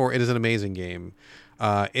 so therefore it is an amazing game.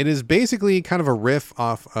 It is basically kind of a riff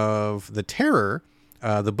off of The Terror,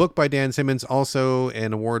 the book by Dan Simmons, also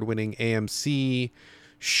an award-winning AMC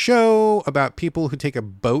show about people who take a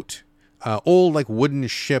boat, old like wooden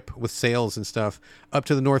ship with sails and stuff, up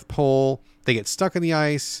to the North Pole. They get stuck in the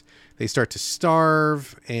ice. They start to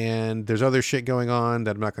starve, and there's other shit going on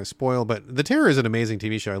that I'm not going to spoil. But The Terror is an amazing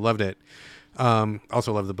TV show. I loved it.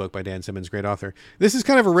 Also love the book by Dan Simmons, great author. This is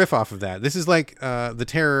kind of a riff off of that. This is like The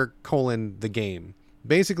Terror : the game.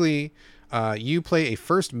 Basically, you play a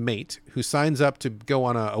first mate who signs up to go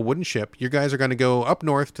on a wooden ship. You guys are going to go up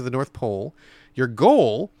north to the North Pole. Your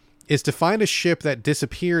goal is to find a ship that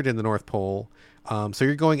disappeared in the North Pole. So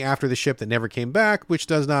you're going after the ship that never came back, which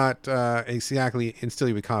does not exactly instill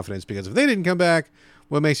you with confidence, because if they didn't come back,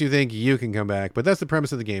 what makes you think you can come back? But that's the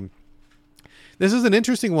premise of the game. This is an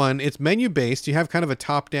interesting one. It's menu-based. You have kind of a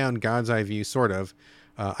top-down God's Eye view, sort of,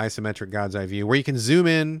 isometric God's Eye view, where you can zoom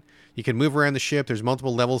in, you can move around the ship. There's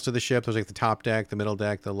multiple levels to the ship. There's like the top deck, the middle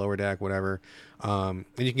deck, the lower deck, whatever. And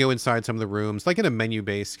you can go inside some of the rooms, like in a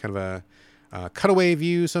menu-based kind of a cutaway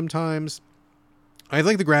view sometimes. I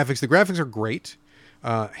like the graphics. The graphics are great.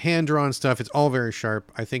 Hand-drawn stuff. It's all very sharp.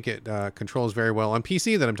 I think it controls very well on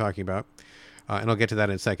PC that I'm talking about. And I'll get to that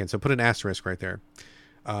in a second. So put an asterisk right there.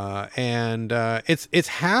 And it's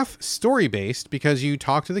half story-based because you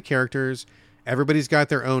talk to the characters. Everybody's got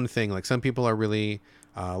their own thing. Like some people are really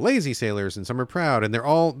lazy sailors and some are proud. And they're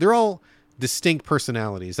all distinct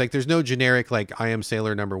personalities. Like there's no generic like I am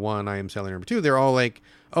sailor number 1, I am sailor number 2. They're all like,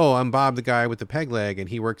 oh, I'm Bob the guy with the peg leg and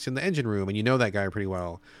he works in the engine room and you know that guy pretty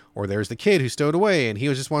well. Or there's the kid who stowed away and he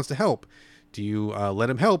just wants to help. Do you let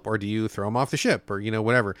him help, or do you throw him off the ship, or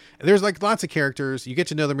whatever? And there's like lots of characters. You get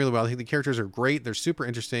to know them really well. I think the characters are great. They're super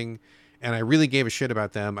interesting, and I really gave a shit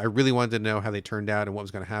about them. I really wanted to know how they turned out and what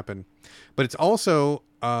was going to happen. But it's also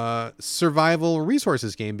a survival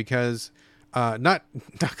resources game because not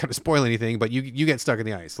going to spoil anything, but you get stuck in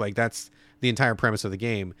the ice. Like that's the entire premise of the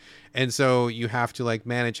game. And so you have to like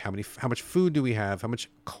manage how much food do we have? How much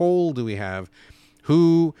coal do we have?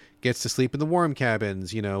 Who gets to sleep in the warm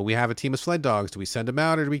cabins? We have a team of sled dogs. Do we send them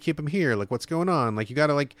out or do we keep them here? Like what's going on? Like you got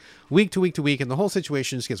to like week to week to week, and the whole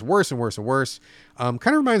situation just gets worse and worse and worse. Kind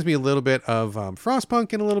of reminds me a little bit of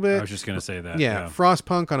Frostpunk in a little bit. I was just going to say that. Yeah.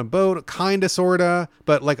 Frostpunk on a boat, kind of, sort of,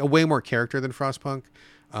 but like a way more character than Frostpunk.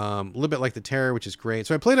 A little bit like the Terror, which is great.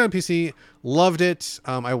 So I played it on PC, loved it.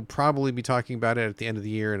 I will probably be talking about it at the end of the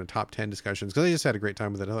year in a top 10 discussions because I just had a great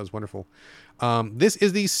time with it. I thought it was wonderful. This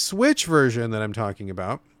is the Switch version that I'm talking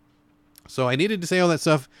about. So I needed to say all that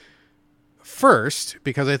stuff first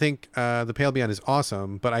because I think The Pale Beyond is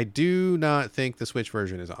awesome, but I do not think the Switch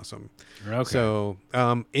version is awesome. Okay. So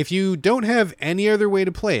if you don't have any other way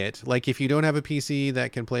to play it, like if you don't have a PC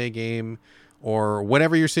that can play a game, or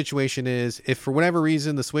whatever your situation is, if for whatever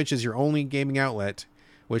reason the Switch is your only gaming outlet,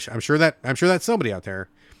 which I'm sure that's somebody out there.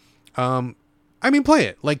 Play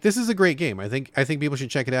it. Like this is a great game. I think people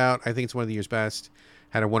should check it out. I think it's one of the year's best.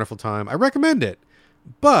 Had a wonderful time. I recommend it.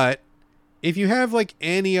 But if you have like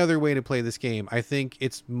any other way to play this game, I think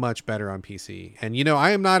it's much better on PC. And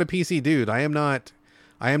I am not a PC dude. I am not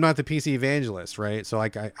the PC evangelist, right? So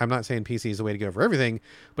like I'm not saying PC is the way to go for everything,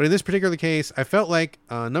 but in this particular case, I felt like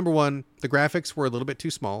number one, the graphics were a little bit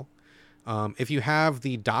too small. If you have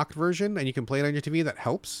the docked version and you can play it on your TV, that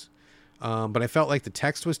helps. But I felt like the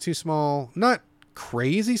text was too small, not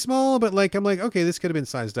crazy small, but like I'm like, okay, this could have been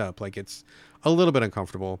sized up. Like it's a little bit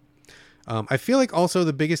uncomfortable. I feel like also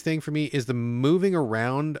the biggest thing for me is the moving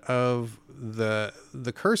around of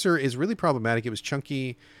the cursor is really problematic. It was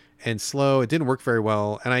chunky and slow. It didn't work very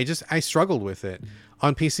well, and I struggled with it.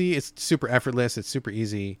 On PC, it's super effortless. It's super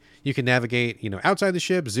easy. You can navigate, outside the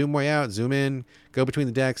ship, zoom way out, zoom in, go between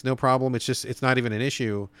the decks, no problem. It's not even an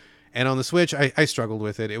issue. And on the Switch, I struggled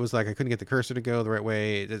with it. It was like I couldn't get the cursor to go the right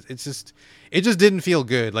way. It just didn't feel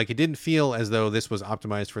good. Like it didn't feel as though this was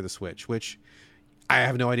optimized for the Switch, which I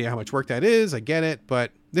have no idea how much work that is. I get it,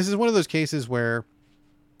 but this is one of those cases where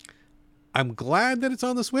I'm glad that it's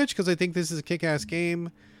on the Switch because I think this is a kick-ass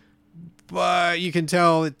game. But you can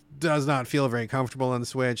tell it does not feel very comfortable on the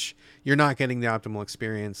Switch. You're not getting the optimal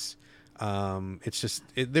experience.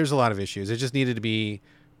 There's a lot of issues. It just needed to be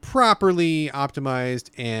properly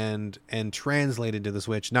optimized and translated to the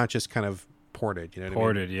Switch, not just kind of ported. You know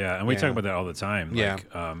what I mean? Yeah. And we talk about that all the time. Like,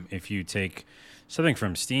 if you take something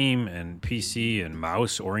from Steam and PC and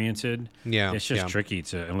mouse oriented, it's just tricky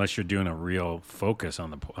to, unless you're doing a real focus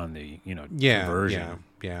on the conversion.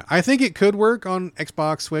 Yeah. I think it could work on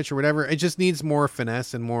Xbox, Switch, or whatever. It just needs more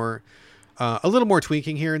finesse and more, a little more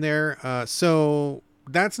tweaking here and there. So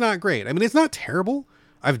that's not great. I mean, it's not terrible.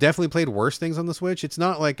 I've definitely played worse things on the Switch. It's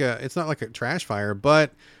not like a trash fire,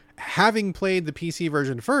 but having played the PC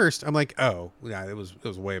version first, I'm like, oh yeah, it was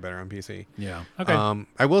way better on PC. Yeah. Okay.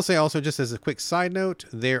 I will say also, just as a quick side note,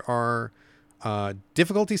 there are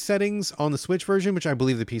difficulty settings on the Switch version, which I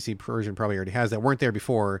believe the PC version probably already has, that weren't there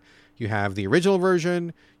before. You have the original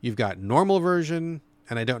version, you've got normal version,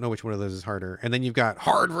 and I don't know which one of those is harder. And then you've got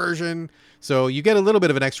hard version. So you get a little bit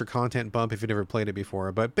of an extra content bump if you've never played it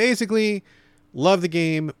before. But basically, love the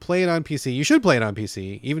game, play it on PC. You should play it on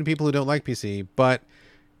PC, even people who don't like PC. But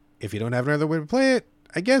if you don't have another way to play it,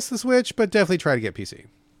 I guess the Switch, but definitely try to get PC.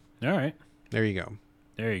 All right. There you go.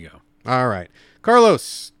 There you go. All right.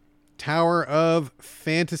 Carlos, Tower of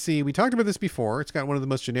Fantasy. We talked about this before. It's got one of the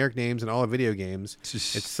most generic names in all of video games.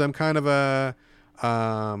 It's some kind of a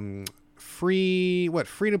free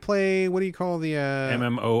to play. What do you call the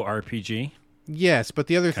MMORPG? Yes, but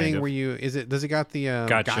the other thing where does it got the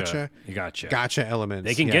gotcha element?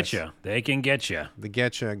 They can get you. They can get you. The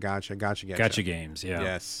gotcha games. Yeah.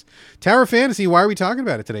 Yes. Tower of Fantasy. Why are we talking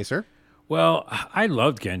about it today, sir? Well, I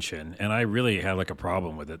loved Genshin, and I really had like a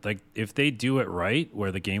problem with it. Like, if they do it right, where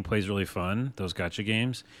the gameplay is really fun, those gotcha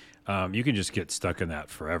games, you can just get stuck in that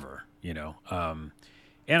forever. And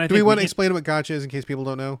I think we want to explain what gotcha is in case people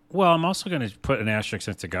don't know? Well, I'm also going to put an asterisk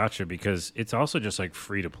next to gotcha because it's also just like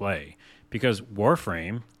free to play. Because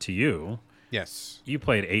Warframe, to you, yes, you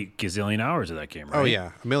played 8 gazillion hours of that game, right? Oh yeah,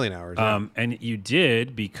 1 million hours. Yeah. And you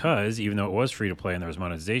did because even though it was free to play and there was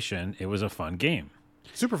monetization, it was a fun game.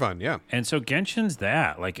 Super fun, yeah. And so Genshin's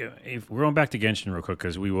that. Like, if we're going back to Genshin real quick,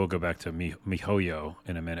 because we will go back to MiHoYo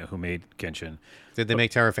in a minute, who made Genshin. Did they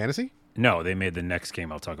make Tower of Fantasy? No, they made the next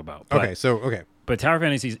game I'll talk about. Okay. But Tower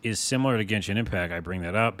Fantasy is similar to Genshin Impact. I bring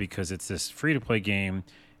that up because it's this free-to-play game,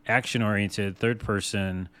 action-oriented,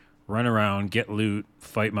 third-person, run around, get loot,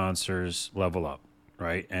 fight monsters, level up,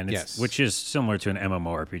 right? And which is similar to an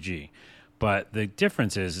MMORPG. But the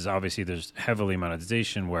difference is obviously there's heavily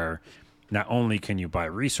monetization where not only can you buy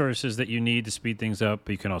resources that you need to speed things up,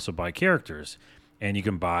 but you can also buy characters. And you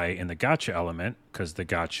can buy in the gacha element, because the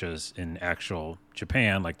gachas in actual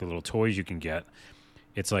Japan, like the little toys you can get,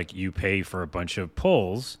 it's like you pay for a bunch of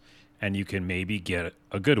pulls and you can maybe get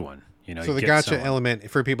a good one. So the gacha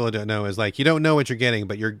element, for people who don't know, is like you don't know what you're getting,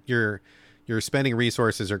 but you're spending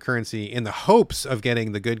resources or currency in the hopes of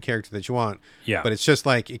getting the good character that you want. Yeah. But it's just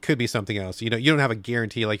like it could be something else. You don't have a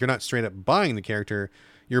guarantee. Like you're not straight up buying the character.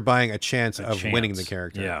 You're buying a chance of winning the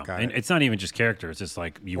character. Yeah. And it's not even just characters. It's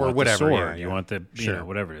like you want whatever, the sword. yeah. You want the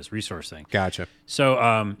whatever it is, resource thing. Gotcha.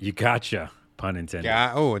 So you gotcha, pun intended.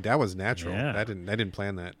 Yeah. Oh, that was natural. Yeah. I didn't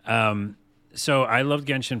plan that. So I loved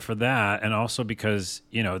Genshin for that, and also because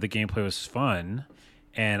the gameplay was fun,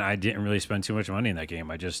 and I didn't really spend too much money in that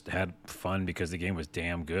game. I just had fun because the game was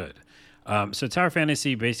damn good. So Tower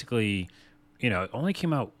Fantasy basically, it only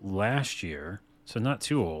came out last year, so not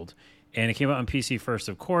too old, and it came out on PC first.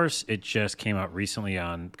 Of course, it just came out recently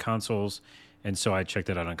on consoles, and so I checked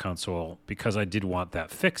it out on console because I did want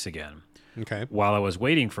that fix again. Okay. While I was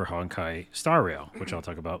waiting for Honkai Star Rail, which I'll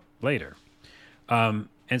talk about later.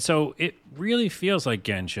 And so it really feels like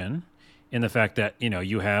Genshin in the fact that,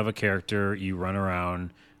 you have a character, you run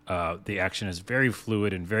around, the action is very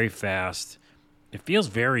fluid and very fast. It feels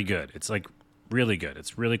very good. It's like really good.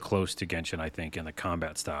 It's really close to Genshin, I think, in the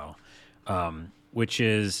combat style, which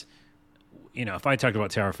is, if I talked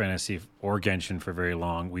about Tower Fantasy or Genshin for very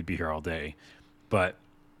long, we'd be here all day. But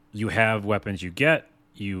you have weapons you get,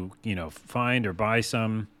 you find or buy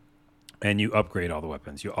some, and you upgrade all the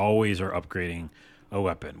weapons. You always are upgrading a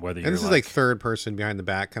weapon, whether you're and this is like third person behind the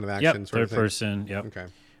back kind of action. Yep, third person. Yep.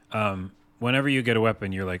 Okay. Whenever you get a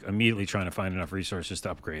weapon, you're like immediately trying to find enough resources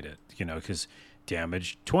to upgrade it. Because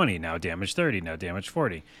damage 20, now damage 30, now damage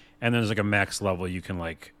 40, and then there's like a max level you can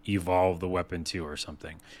like evolve the weapon to or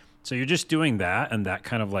something. So you're just doing that, and that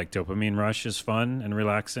kind of like dopamine rush is fun and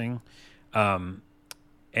relaxing.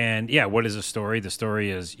 And yeah, what is the story? The story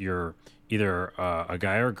is you're either a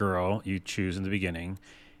guy or a girl you choose in the beginning,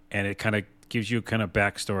 and it kind of gives you kind of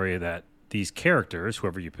backstory that these characters,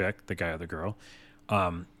 whoever you pick, the guy or the girl,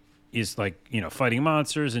 is like, fighting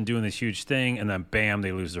monsters and doing this huge thing, and then bam,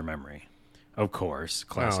 they lose their memory. Of course,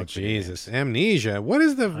 classic. Oh Jesus, amnesia! What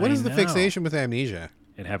is the fixation with amnesia?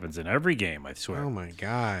 It happens in every game, I swear. Oh my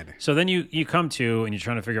God! So then you come to and you're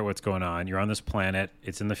trying to figure out what's going on. You're on this planet.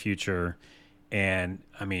 It's in the future, and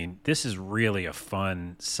I mean, this is really a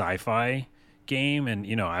fun sci-fi game.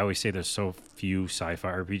 And I always say there's so few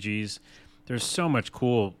sci-fi RPGs. There's so much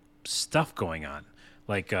cool stuff going on.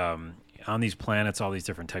 Like on these planets, all these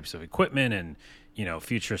different types of equipment and,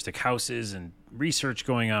 futuristic houses and research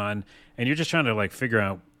going on. And you're just trying to like figure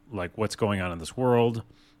out like what's going on in this world.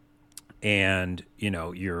 And,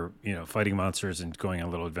 you're, fighting monsters and going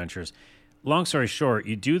on little adventures. Long story short,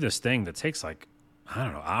 you do this thing that takes like, I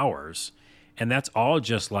don't know, hours. And that's all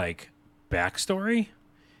just like backstory,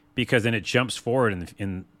 because then it jumps forward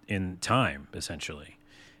in time, essentially.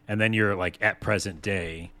 And then you're like at present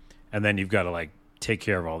day, and then you've got to like take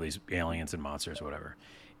care of all these aliens and monsters or whatever.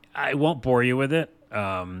 I won't bore you with it,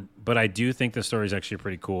 but I do think the story is actually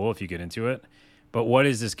pretty cool if you get into it. But what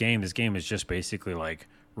is this game? This game is just basically like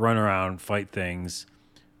run around, fight things,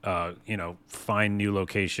 find new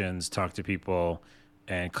locations, talk to people,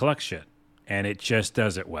 and collect shit. And it just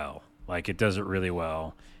does it well. Like it does it really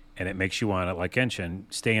well, and it makes you want to, like Genshin,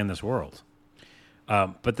 stay in this world.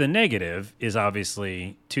 But the negative is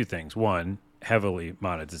obviously two things. One, heavily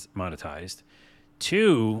monetized.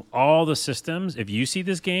 Two, all the systems. If you see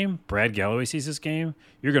this game, Brad Galloway sees this game,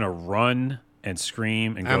 you're going to run and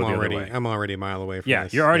scream and go the other way. I'm already a mile away from this. Yeah,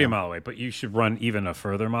 this. You're already a mile away, but you should run even a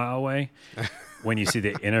further mile away when you see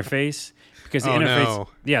the interface. Because the interface,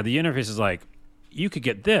 the interface is like, you could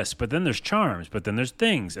get this, but then there's charms, but then there's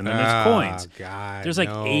things, and then there's coins. God, there's like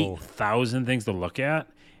 8,000 things to look at.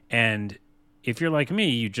 And if you're like me,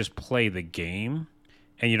 you just play the game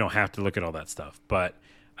and you don't have to look at all that stuff. But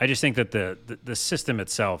I just think that the system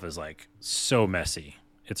itself is like so messy.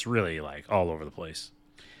 It's really like all over the place.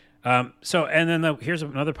 And then here's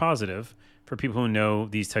another positive for people who know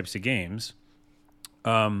these types of games.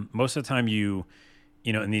 Most of the time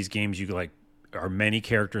in these games, you like are many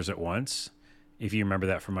characters at once. If you remember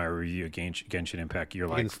that from my review of Genshin Impact, you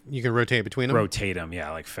can rotate between them. Rotate them, yeah,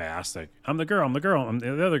 like fast. Like I'm the girl, I'm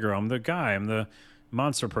the other girl, I'm the guy, I'm the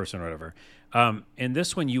monster person or whatever. In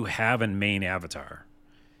this one, you have a main avatar.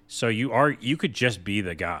 So you could just be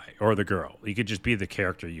the guy or the girl. You could just be the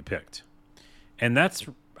character you picked. And that's,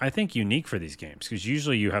 I think, unique for these games because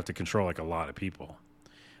usually you have to control like a lot of people.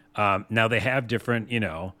 Now they have different,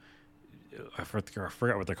 I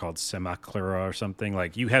forgot what they're called, Semaclera or something.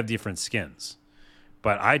 Like you have different skins.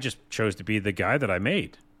 But I just chose to be the guy that I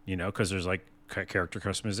made, because there's like character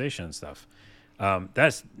customization and stuff.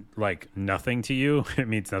 That's like nothing to you. It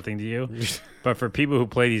means nothing to you. But for people who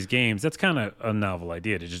play these games, that's kind of a novel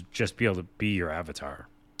idea to just be able to be your avatar.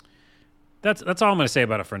 That's all I'm going to say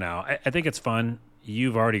about it for now. I think it's fun.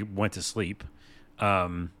 You've already went to sleep.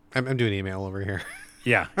 I'm doing email over here.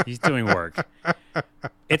 Yeah, he's doing work.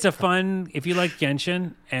 It's a fun, if you like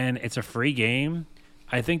Genshin, and it's a free game,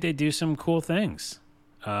 I think they do some cool things.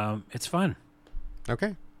 It's fun.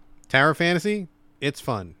 Okay. Tower Fantasy, it's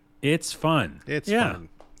fun. It's fun. It's fun.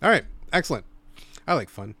 All right. Excellent. I like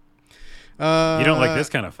fun. You don't like this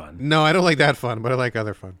kind of fun. No, I don't like that fun, but I like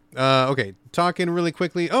other fun. Okay. Talking really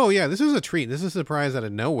quickly. Oh, yeah. This was a treat. This is a surprise out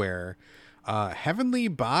of nowhere. Heavenly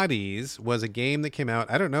Bodies was a game that came out,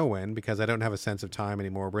 I don't know when, because I don't have a sense of time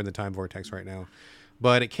anymore. We're in the time vortex right now.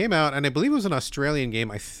 But it came out, and I believe it was an Australian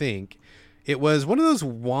game, I think. It was one of those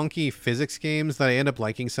wonky physics games that I end up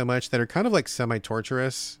liking so much that are kind of like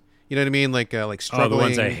semi-torturous. You know what I mean? Like struggling. Oh, the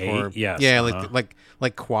ones I hate? Or, yes. Yeah, like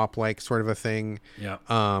QWOP-like sort of a thing. Yeah.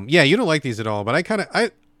 Yeah, you don't like these at all, but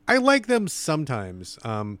I like them sometimes.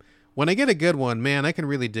 When I get a good one, man, I can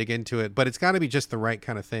really dig into it, but it's got to be just the right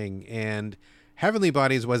kind of thing. And Heavenly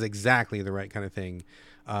Bodies was exactly the right kind of thing.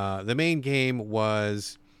 The main game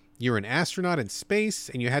was you were an astronaut in space,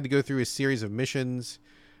 and you had to go through a series of missions.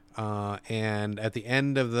 And at the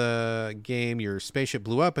end of the game, your spaceship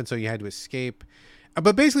blew up, and so you had to escape.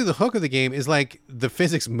 But basically, the hook of the game is like the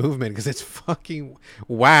physics movement because it's fucking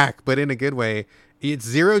whack, but in a good way. It's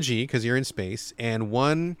 0G because you're in space, and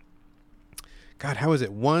one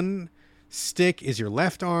stick is your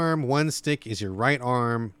left arm, one stick is your right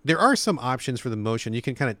arm. There are some options for the motion. You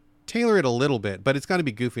can kind of tailor it a little bit, but it's got to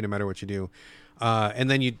be goofy no matter what you do. And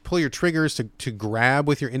then you pull your triggers to grab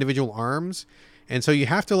with your individual arms. And so you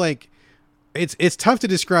have to it's tough to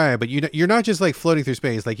describe, but you're not just like floating through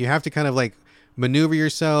space. Like you have to kind of like maneuver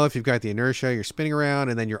yourself. You've got the inertia, you're spinning around,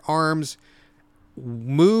 and then your arms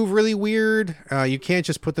move really weird. You can't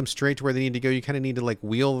just put them straight to where they need to go. You kind of need to like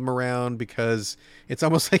wheel them around because it's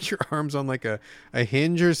almost like your arms on like a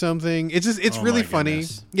hinge or something. It's really funny.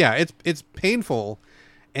 Goodness. Yeah, it's painful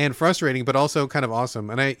and frustrating, but also kind of awesome.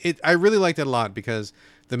 And I really liked it a lot because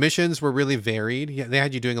the missions were really varied. Yeah, they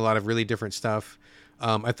had you doing a lot of really different stuff.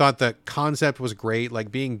 I thought the concept was great.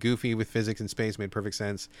 Like being goofy with physics in space made perfect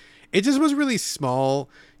sense. It just was really small.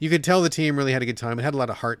 You could tell the team really had a good time. It had a lot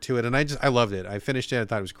of heart to it. And I loved it. I finished it. I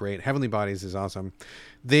thought it was great. Heavenly Bodies is awesome.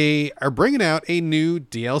 They are bringing out a new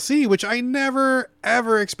DLC, which I never,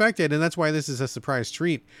 ever expected. And that's why this is a surprise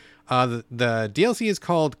treat. The DLC is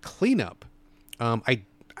called Cleanup. I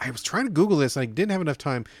was trying to Google this. And I didn't have enough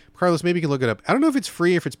time. Carlos, maybe you can look it up. I don't know if it's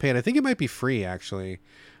free or if it's paid. I think it might be free, actually.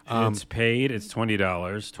 It's paid. It's $20,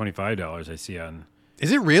 $25 I see on...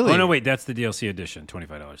 Is it really? Oh, no, wait. That's the DLC edition,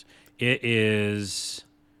 $25. It is...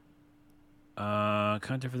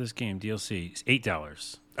 content for this game, DLC, is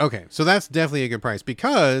 $8. Okay, so that's definitely a good price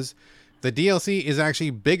because the DLC is actually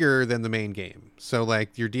bigger than the main game. So,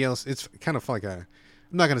 like, your DLC... It's kind of like a...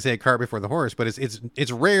 I'm not going to say a cart before the horse, but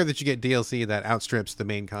it's rare that you get DLC that outstrips the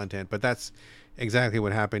main content, but that's exactly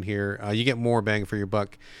what happened here. You get more bang for your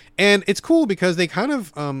buck. And it's cool because they kind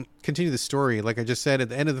of continue the story. Like I just said, at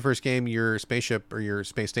the end of the first game, your spaceship or your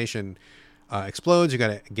space station explodes. You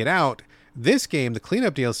got to get out. This game, the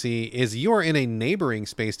Cleanup DLC, is you're in a neighboring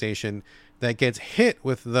space station that gets hit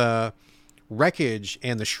with the wreckage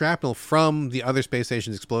and the shrapnel from the other space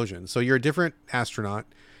station's explosion. So you're a different astronaut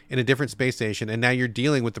in a different space station, and now you're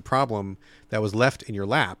dealing with the problem that was left in your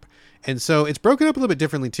lap. And so it's broken up a little bit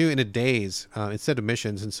differently too into days instead of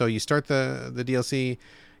missions. And so you start the DLC,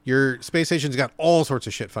 your space station's got all sorts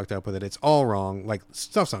of shit fucked up with it. It's all wrong. Like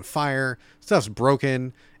stuff's on fire, stuff's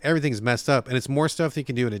broken, everything's messed up, and it's more stuff that you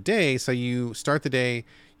can do in a day. So you start the day,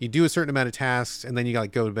 you do a certain amount of tasks, and then you got to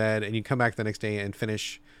go to bed, and you come back the next day and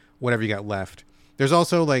finish whatever you got left. There's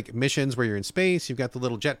also like missions where you're in space. You've got the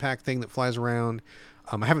little jetpack thing that flies around.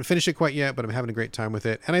 I haven't finished it quite yet, but I'm having a great time with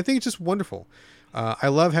it. And I think it's just wonderful. I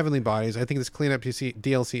love Heavenly Bodies. I think this Cleanup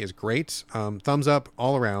DLC is great. Thumbs up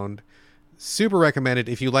all around. Super recommended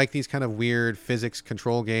if you like these kind of weird physics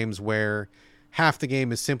control games where half the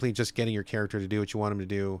game is simply just getting your character to do what you want him to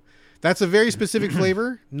do. That's a very specific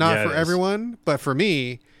flavor, not for everyone, but for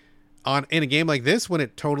me, in a game like this, when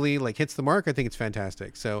it totally like hits the mark, I think it's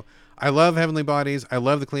fantastic. So I love Heavenly Bodies. I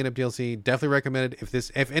love the cleanup DLC. Definitely recommend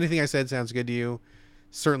it. If anything I said sounds good to you,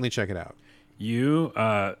 certainly check it out.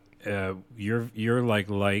 You're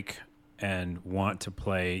like and want to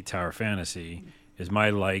play Tower Fantasy is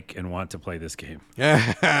my like and want to play this game.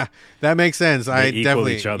 Yeah, that makes sense. They I equal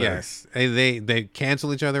definitely each other. Yes, they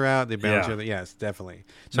cancel each other out. They balance each other. Yes, definitely.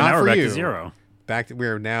 So Not now for we're back you. to zero. We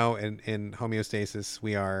are now in homeostasis.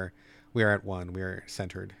 We are at one. We are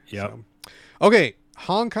centered. Yep. So. Okay,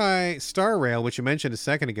 Honkai Star Rail, which you mentioned a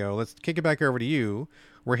second ago. Let's kick it back over to you.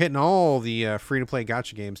 We're hitting all the free-to-play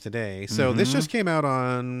gacha games today. So this just came out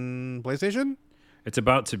on PlayStation? It's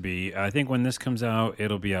about to be. I think when this comes out,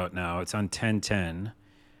 it'll be out now. It's on 10/10.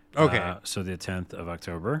 Okay. So the 10th of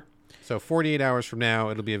October. So 48 hours from now,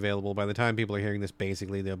 it'll be available. By the time people are hearing this,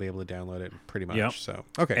 basically, they'll be able to download it pretty much. Yep. So,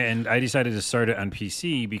 okay. And I decided to start it on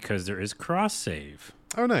PC because there is cross-save.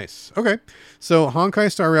 Oh, nice. Okay. So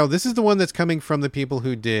Honkai Star Rail, this is the one that's coming from the people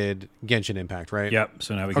who did Genshin Impact, right? Yep.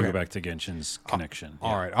 So now we can go back to Genshin's connection.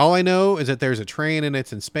 All right. All I know is that there's a train and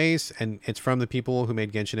it's in space, and it's from the people who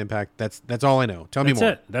made Genshin Impact. That's all I know. Tell me more.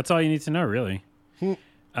 That's it. That's all you need to know, really.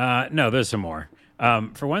 No, there's some more.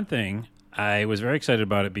 For one thing, I was very excited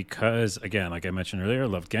about it because, again, like I mentioned earlier, I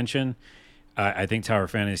love Genshin. I think Tower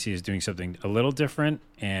Fantasy is doing something a little different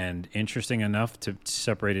and interesting enough to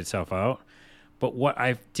separate itself out. But what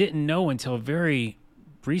I didn't know until very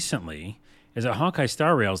recently is that Honkai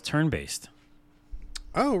Star Rail is turn-based.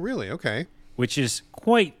 Oh, really? Okay. Which is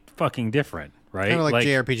quite fucking different, right? Kind of like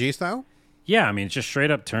JRPG style? Yeah, I mean, it's just straight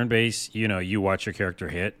up turn-based. You know, you watch your character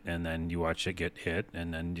hit, and then you watch it get hit,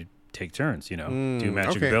 and then you take turns, do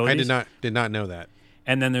magic abilities. I did not know that.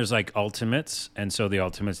 And then there's like ultimates, and so the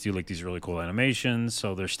ultimates do like these really cool animations.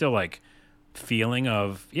 So there's still like feeling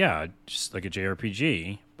of just like a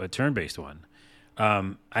JRPG, but turn-based one.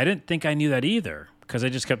 I didn't think I knew that either because I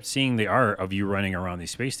just kept seeing the art of you running around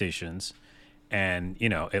these space stations, and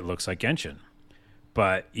it looks like Genshin.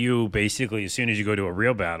 But you basically, as soon as you go to a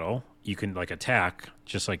real battle, you can like attack.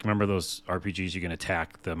 Just like remember those RPGs, you can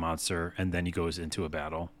attack the monster, and then he goes into a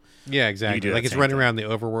battle. Yeah, exactly. Like it's running around the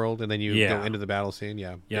overworld, and then you go into the battle scene.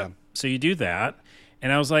 Yeah. So you do that,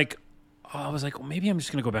 and I was like, well, maybe I'm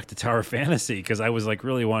just gonna go back to Tower Fantasy because I was like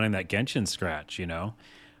really wanting that Genshin scratch,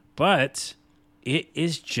 But it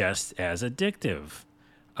is just as addictive.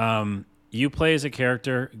 You play as a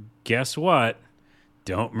character. Guess what?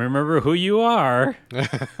 Don't remember who you are.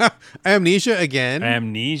 Amnesia again?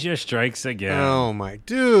 Amnesia strikes again. Oh, my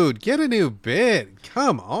dude. Get a new bit.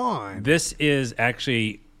 Come on. This is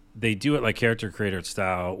actually, they do it like character creator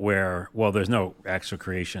style where, well, there's no actual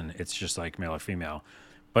creation. It's just like male or female.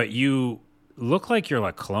 But you look like you're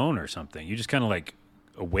like a clone or something. You just kind of like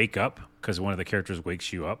wake up because one of the characters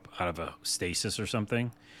wakes you up out of a stasis or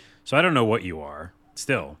something. So I don't know what you are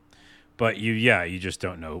still. But you just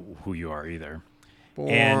don't know who you are either.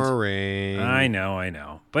 Boring. And I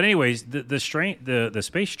know. But anyways, the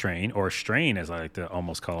space train, or strain as I like to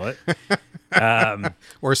almost call it.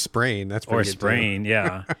 Or sprain. That's pretty good sprain,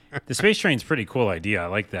 yeah. The space train's a pretty cool idea. I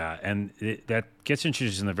like that. And that gets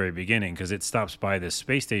introduced in the very beginning because it stops by this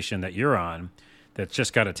space station that you're on that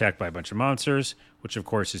just got attacked by a bunch of monsters, which of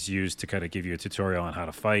course is used to kind of give you a tutorial on how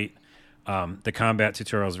to fight. The combat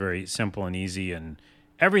tutorial is very simple and easy, and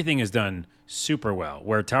everything is done super well.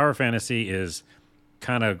 Where Tower Fantasy is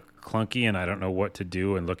kind of clunky and I don't know what to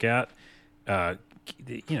do and look at,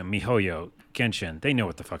 MiHoYo, Genshin, they know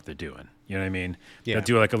what the fuck they're doing. You know what I mean? Yeah. They'll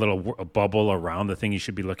do like a bubble around the thing you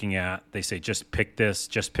should be looking at. They say, just pick this,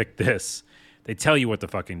 just pick this. They tell you what to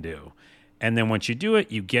fucking do. And then once you do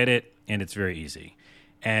it, you get it, and it's very easy.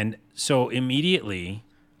 And so immediately,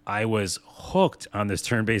 I was hooked on this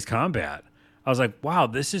turn-based combat. I was like, wow,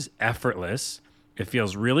 this is effortless. It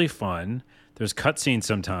feels really fun. There's cutscenes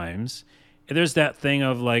sometimes. There's that thing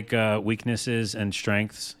of like weaknesses and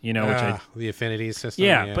strengths, which the affinity system.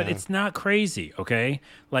 Yeah, but it's not crazy, okay?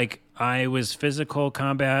 Like I was physical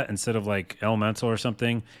combat instead of like elemental or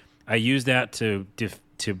something. I used that to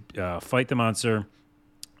fight the monster.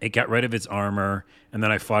 It got rid of its armor, and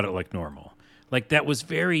then I fought it like normal. Like that was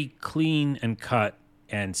very clean and cut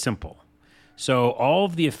and simple. So all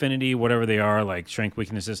of the affinity, whatever they are, like strength,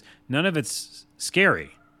 weaknesses, none of it's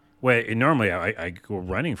scary. Normally I go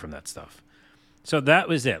running from that stuff. So that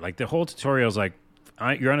was it. Like the whole tutorial is like,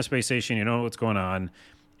 you're on a space station, you know what's going on,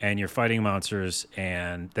 and you're fighting monsters.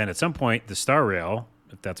 And then at some point, the Star Rail,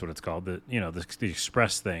 if that's what it's called, the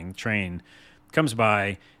express thing, train, comes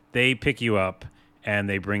by. They pick you up and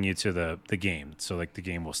they bring you to the game. So like the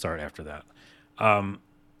game will start after that.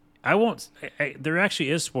 I won't. There actually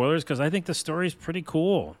is spoilers because I think the story is pretty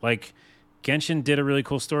cool. Like Genshin did a really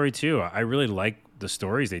cool story too. I really like the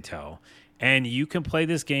stories they tell. And you can play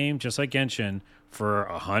this game just like Genshin for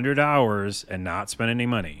 100 hours and not spend any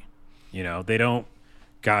money. You know, they don't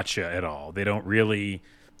gotcha at all. They don't really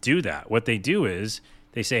do that. What they do is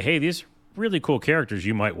they say, hey, these really cool characters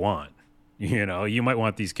you might want. You know, you might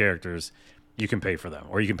want these characters. You can pay for them,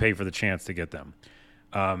 or you can pay for the chance to get them.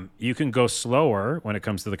 You can go slower when it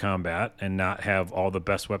comes to the combat and not have all the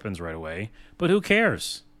best weapons right away. But who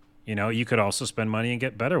cares? You know, you could also spend money and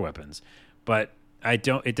get better weapons. But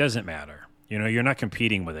it doesn't matter. You know, you're not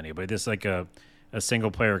competing with anybody. It's like a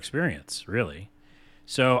single player experience, really.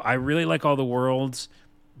 So I really like all the worlds.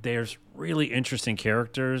 There's really interesting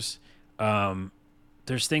characters.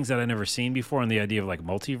 There's things that I've never seen before, and the idea of like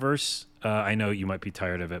multiverse. I know you might be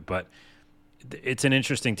tired of it, but it's an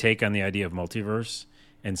interesting take on the idea of multiverse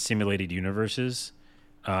and simulated universes,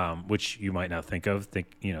 which you might not think of,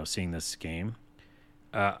 seeing this game.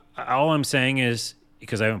 All I'm saying is,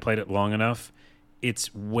 because I haven't played it long enough,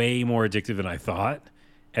 it's way more addictive than I thought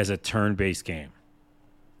as a turn-based game.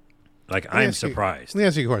 Like, I'm surprised. Let me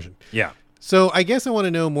ask you a question. Yeah. So I guess I want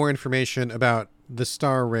to know more information about the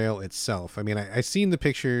Star Rail itself. I mean, I've seen the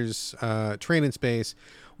pictures, train in space.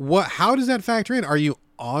 How does that factor in? Are you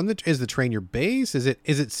is the train your base? Is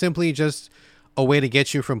it simply just a way to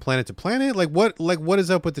get you from planet to planet? Like what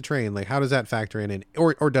is up with the train? Like, how does that factor in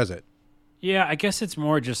or does it? Yeah, I guess it's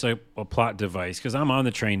more just a plot device, because I'm on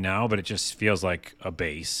the train now, but it just feels like a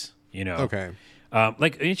base, you know? Okay.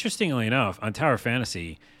 Like, interestingly enough, on Tower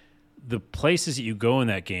Fantasy, the places that you go in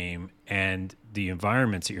that game and the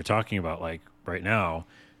environments that you're talking about, like right now,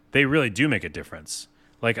 they really do make a difference.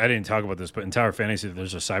 Like, I didn't talk about this, but in Tower Fantasy,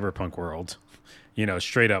 there's a cyberpunk world, you know,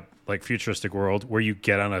 straight up like futuristic world where you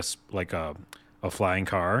get on a flying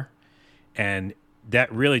car, and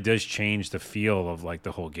that really does change the feel of like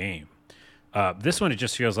the whole game. This one, it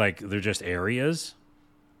just feels like they're just areas.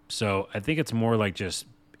 So I think it's more like just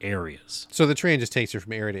areas. So the train just takes you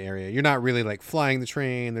from area to area. You're not really like flying the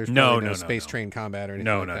train. There's no space train combat or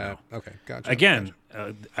anything like that. No. Okay, gotcha. Again,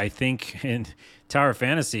 I think in Tower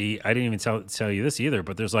Fantasy, I didn't even tell you this either,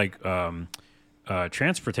 but there's like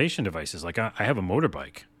transportation devices. Like I have a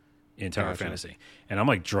motorbike in Tower Fantasy, and I'm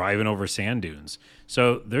like driving over sand dunes.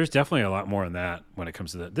 So there's definitely a lot more in that when it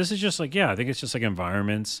comes to that. This is just like, I think it's just like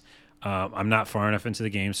environments. I'm not far enough into the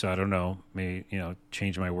game, so I don't know. Maybe,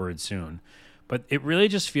 change my words soon. But it really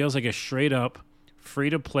just feels like a straight up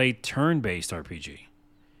free-to-play turn-based RPG.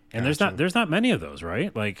 And there's not many of those,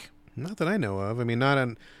 right? Like, not that I know of. I mean, not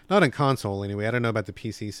on console anyway. I don't know about the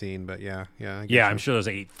PC scene, but yeah. I'm sure there's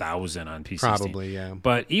 8,000 on PC. Probably, Steam. yeah.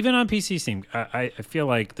 But even on PC Steam, I feel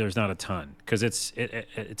like there's not a ton, because it's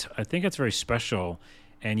I think it's very special,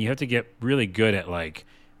 and you have to get really good at like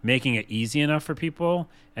making it easy enough for people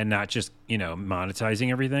and not just monetizing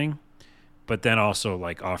everything, but then also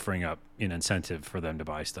like offering up an incentive for them to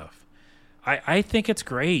buy stuff. I think it's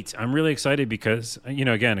great. I'm really excited because,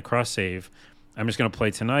 again, a cross save. I'm just going to play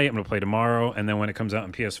tonight. I'm going to play tomorrow. And then when it comes out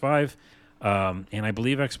on PS5, and I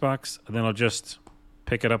believe Xbox, then I'll just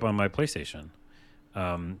pick it up on my PlayStation.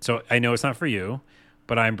 So I know it's not for you,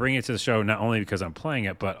 but I'm bringing it to the show not only because I'm playing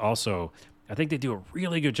it, but also I think they do a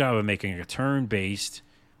really good job of making a turn-based,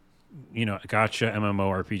 gotcha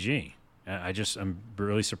MMORPG. I'm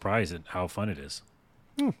really surprised at how fun it is.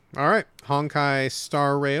 All right. Honkai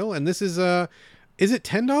Star Rail. And this is it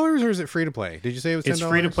 $10 or is it free to play? Did you say it was $10? It's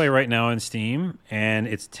free to play right now on Steam, and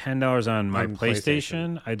it's $10 on my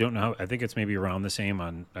PlayStation. I don't know. I think it's maybe around the same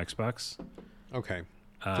on Xbox. Okay.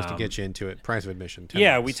 Just to get you into it. Price of admission. $10.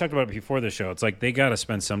 Yeah, we talked about it before the show. It's like they got to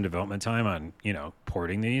spend some development time on,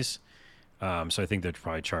 porting these. So I think they're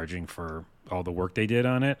probably charging for all the work they did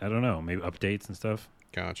on it. I don't know. Maybe updates and stuff.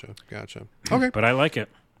 Gotcha. Okay. But I like it.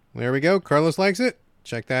 There we go. Carlos likes it.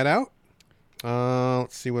 Check that out.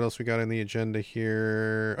 Let's see what else we got in the agenda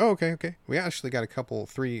here. Oh, okay. We actually got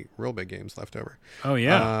 3 real big games left over. Oh,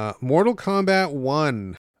 yeah. Mortal Kombat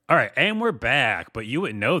 1. All right, and we're back, but you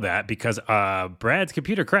wouldn't know that because Brad's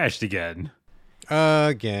computer crashed again.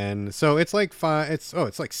 Again. So it's like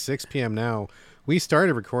 6 p.m. now. We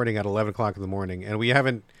started recording at 11 o'clock in the morning, and we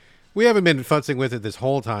haven't been futzing with it this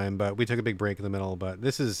whole time, but we took a big break in the middle. But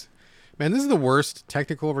this is the worst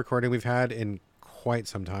technical recording we've had in quite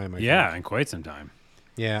some time. I think. In quite some time.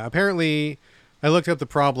 Yeah, apparently I looked up the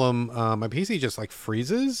problem. My PC just like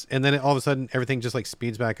freezes, and then all of a sudden everything just like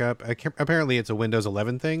speeds back up. Apparently it's a Windows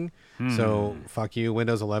 11 thing. So fuck you,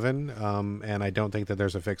 Windows 11. And I don't think that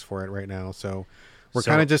there's a fix for it right now. So we're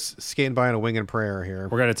kind of just skating by on a wing and prayer here.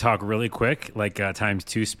 We're going to talk really quick, like times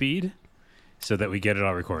 2 speed, so that we get it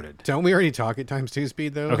all recorded. Don't we already talk at times 2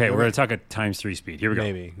 speed though? Okay, we're going to talk at times 3 speed. Here we go.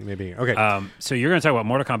 Maybe. Okay. So you're going to talk about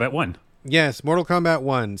Mortal Kombat 1. Yes, Mortal Kombat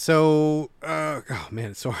 1. So, oh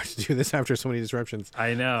man, it's so hard to do this after so many disruptions.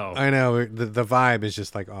 I know. I know. The vibe is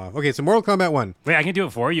just like off. Okay, so Mortal Kombat 1. Wait, I can do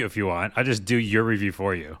it for you if you want. I'll just do your review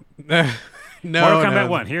for you. No, Mortal Kombat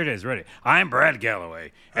no. 1. Here it is. Ready. I'm Brad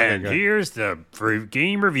Galloway, and go. here's the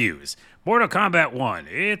game reviews. Mortal Kombat 1.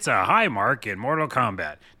 It's a high mark in Mortal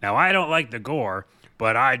Kombat. Now, I don't like the gore,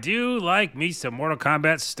 but I do like me some Mortal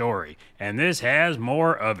Kombat story, and this has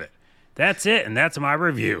more of it. That's it, and that's my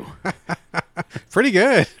review. Pretty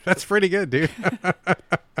good. That's pretty good, dude.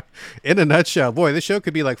 In a nutshell. Boy, this show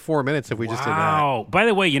could be like 4 minutes if we just did that. Wow. By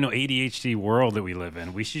the way, ADHD world that we live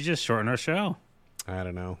in, we should just shorten our show. I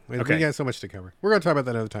don't know. Okay. We got so much to cover. We're going to talk about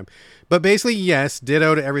that another time. But basically, yes,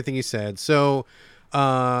 ditto to everything you said. So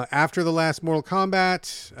after the last Mortal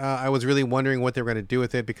Kombat, I was really wondering what they were going to do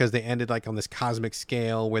with it because they ended like on this cosmic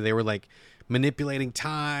scale where they were like manipulating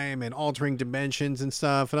time and altering dimensions and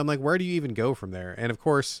stuff. And I'm like, where do you even go from there? And of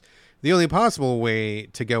course, the only possible way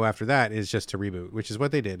to go after that is just to reboot, which is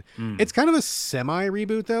what they did. It's kind of a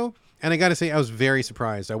semi-reboot, though. And I got to say, I was very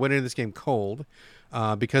surprised. I went into this game cold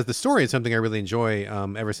because the story is something I really enjoy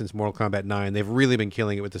ever since Mortal Kombat 9. They've really been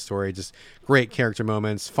killing it with the story. Just great character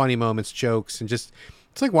moments, funny moments, jokes, and just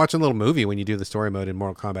it's like watching a little movie when you do the story mode in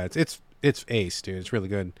Mortal Kombat. It's ace, dude. It's really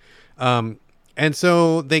good. And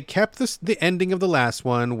so they kept the ending of the last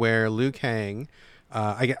one where Liu Kang,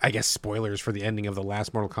 I guess spoilers for the ending of the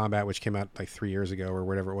last Mortal Kombat, which came out like 3 years ago or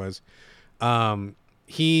whatever it was.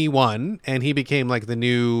 He won and he became like the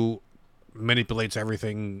new manipulates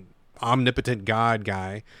everything, omnipotent god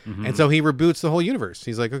guy. Mm-hmm. And so he reboots the whole universe.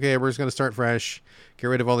 He's like, okay, we're just going to start fresh, get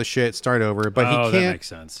rid of all the shit, start over. But he can't. That makes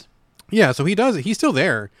sense. Yeah, so he does it. He's still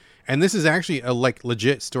there. And this is actually a like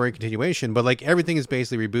legit story continuation, but like everything is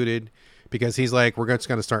basically rebooted because he's like, we're just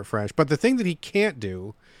going to start fresh. But the thing that he can't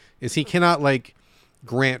do is he cannot like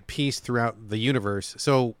grant peace throughout the universe.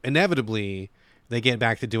 So inevitably they get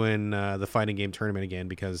back to doing the fighting game tournament again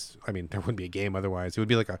because I mean there wouldn't be a game otherwise. It would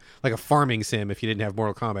be like a farming sim if you didn't have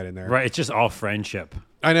Mortal Kombat in there. Right, it's just all friendship.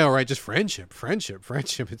 I know, right? Just friendship.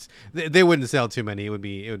 It's they wouldn't sell too many. It would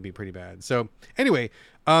be pretty bad. So anyway,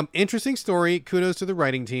 interesting story. Kudos to the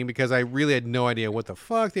writing team because I really had no idea what the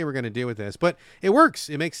fuck they were going to do with this, but it works.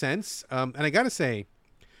 It makes sense. And I got to say,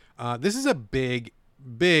 this is a big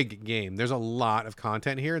game. There's a lot of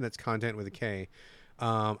content here, and that's content with a K.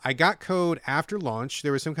 I got code after launch.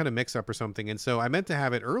 There was some kind of mix-up or something, and so I meant to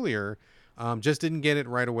have it earlier. Just didn't get it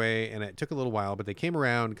right away, and it took a little while, but they came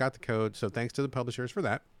around, got the code, so thanks to the publishers for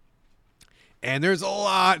that. And there's a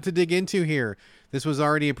lot to dig into here. This was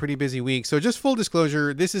already a pretty busy week, so just full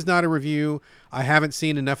disclosure, this is not a review. I haven't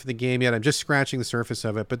seen enough of the game yet. I'm just scratching the surface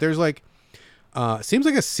of it, but there's like seems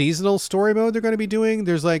like a seasonal story mode they're going to be doing.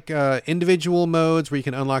 There's like individual modes where you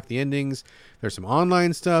can unlock the endings. There's some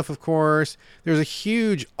online stuff, of course. There's a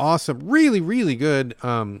huge, awesome, really, really good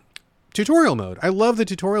tutorial mode. I love the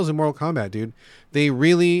tutorials in Mortal Kombat, dude. They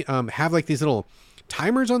really have like these little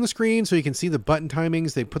timers on the screen so you can see the button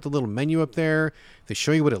timings. They put the little menu up there. They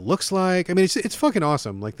show you what it looks like. I mean, it's fucking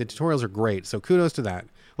awesome. Like the tutorials are great. So kudos to that.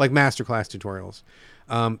 Like masterclass tutorials.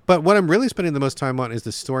 But what I'm really spending the most time on is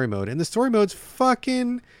the story mode. And the story mode's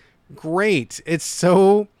fucking great. It's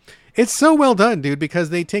so well done, dude, because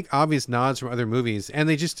they take obvious nods from other movies and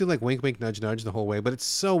they just do like wink, wink, nudge, nudge the whole way. But it's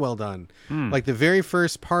so well done. Like the very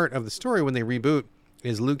first part of the story when they reboot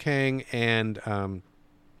is Liu Kang and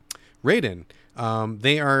Raiden.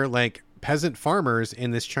 They are like peasant farmers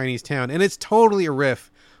in this Chinese town. And it's totally a riff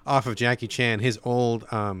off of Jackie Chan, his old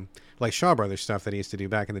like Shaw Brothers stuff that he used to do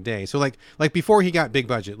back in the day. So like before he got big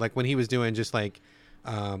budget, like when he was doing just like,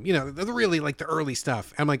 the really like the early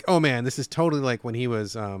stuff. I'm like, oh man, this is totally like when he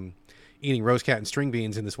was eating roast cat and string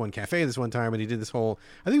beans in this one cafe this one time. And he did this whole,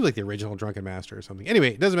 I think it was like the original Drunken Master or something.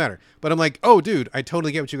 Anyway, it doesn't matter. But I'm like, oh dude, I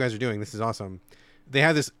totally get what you guys are doing. This is awesome. They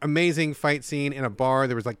had this amazing fight scene in a bar.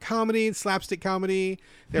 There was like comedy, slapstick comedy.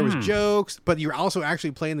 There was jokes, but you're also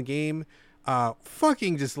actually playing the game.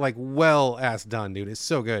 Fucking just like well ass done, dude. It's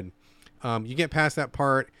so good. You get past that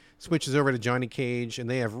part, switches over to Johnny Cage, and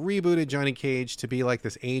they have rebooted Johnny Cage to be like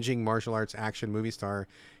this aging martial arts action movie star.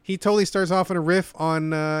 He totally starts off in a riff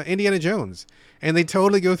on Indiana Jones, and they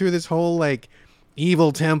totally go through this whole like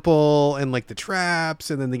evil temple and like the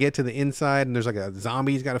traps, and then they get to the inside, and there's like a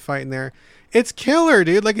zombie he's got to fight in there. It's killer,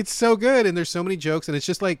 dude. Like it's so good, and there's so many jokes, and it's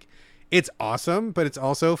just like it's awesome, but it's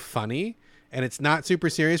also funny. And it's not super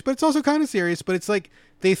serious, but it's also kind of serious. But it's like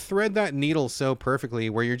they thread that needle so perfectly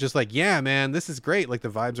where you're just like, yeah, man, this is great. Like the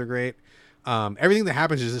vibes are great. Everything that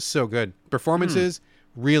happens is just so good. Performances,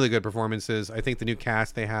 really good performances. I think the new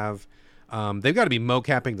cast they have, they've got to be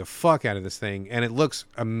mocapping the fuck out of this thing. And it looks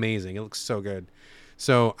amazing. It looks so good.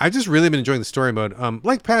 So I've just really been enjoying the story mode.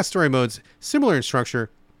 Like past story modes, similar in structure.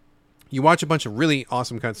 You watch a bunch of really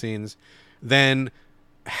awesome cutscenes, then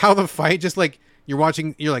how the fight just like you're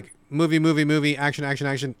like movie,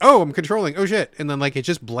 action. Oh, I'm controlling. Oh shit! And then like it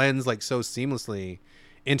just blends like so seamlessly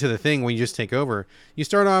into the thing when you just take over. You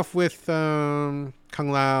start off with Kung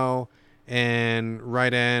Lao and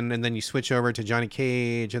Raiden, and then you switch over to Johnny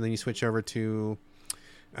Cage, and then you switch over to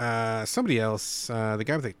somebody else, the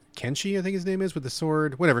guy with the Kenshi, I think his name is, with the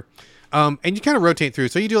sword, whatever. And you kind of rotate through.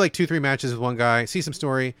 So you do like 2-3 matches with one guy, see some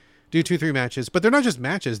story, do 2-3 matches, but they're not just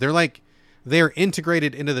matches. They're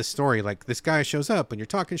integrated into the story. Like this guy shows up and you're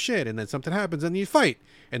talking shit, and then something happens and you fight,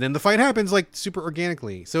 and then the fight happens like super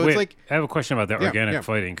organically. So it's like, I have a question about that organic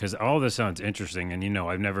fighting, because all this sounds interesting, and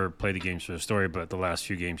I've never played the games for the story, but the last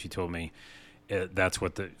few games you told me that's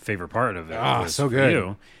what the favorite part of it was. So for good.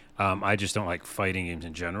 You. I just don't like fighting games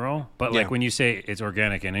in general, but like when you say it's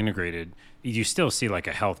organic and integrated, you still see like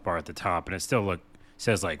a health bar at the top, and it still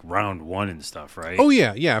says like round 1 and stuff, right? Oh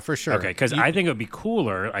yeah, for sure. Okay, because I think it would be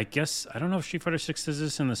cooler. I guess I don't know if Street Fighter 6 does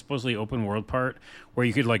this in the supposedly open world part, where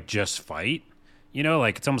you could like just fight.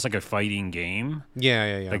 Like it's almost like a fighting game.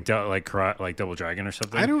 Yeah. Like Double Dragon or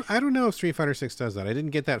something. I don't know if Street Fighter 6 does that. I didn't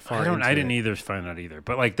get that far. I didn't either find that either.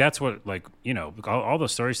 But like that's what all the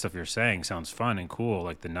story stuff you're saying sounds fun and cool.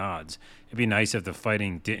 Like the nods. It'd be nice if the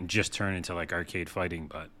fighting didn't just turn into like arcade fighting,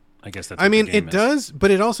 but I guess that's. It does,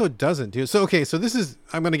 but it also doesn't, dude. So okay, so this is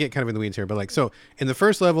I'm gonna get kind of in the weeds here, but like so in the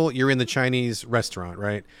first level you're in the Chinese restaurant,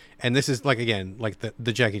 right? And this is like again like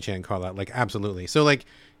the Jackie Chan call out, like absolutely. So like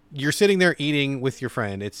you're sitting there eating with your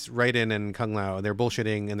friend. It's Raiden and Kung Lao, and they're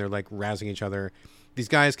bullshitting and they're like razzing each other. These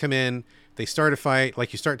guys come in, they start a fight,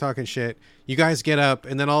 like you start talking shit. You guys get up,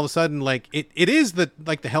 and then all of a sudden, like it is the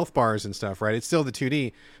like the health bars and stuff, right? It's still the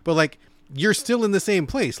 2D, but like you're still in the same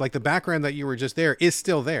place. Like the background that you were just there is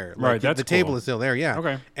still there. Like, right, that's the cool. table is still there, yeah.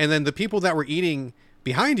 Okay. And then the people that were eating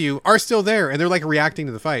behind you are still there, and they're like reacting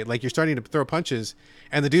to the fight. Like you're starting to throw punches,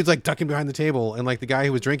 and the dude's like ducking behind the table, and like the guy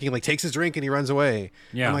who was drinking like takes his drink and he runs away.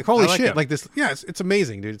 Yeah, I'm like, holy like shit! that. Like this, yeah, it's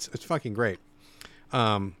amazing, dude. It's fucking great.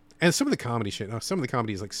 And some of the comedy shit. Some of the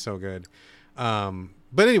comedy is like so good.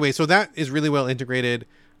 But anyway, so that is really well integrated.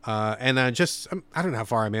 And I don't know how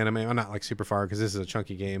far I'm in. I'm not like super far because this is a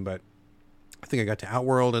chunky game, but I think I got to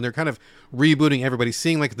Outworld, and they're kind of rebooting everybody,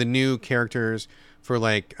 seeing like the new characters for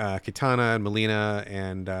like Kitana and Melina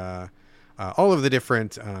and all of the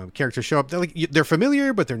different characters show up. They're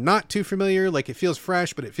familiar, but they're not too familiar. Like it feels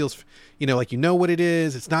fresh, but it feels like what it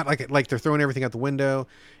is. It's not like they're throwing everything out the window.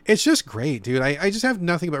 It's just great, dude. I just have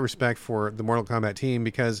nothing but respect for the Mortal Kombat team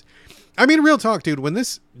because, I mean, real talk, dude. When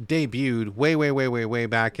this debuted way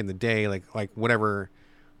back in the day, like whatever.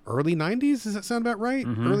 Early 90s, does that sound about right?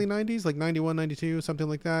 Mm-hmm. Early 90s, like 91, 92, something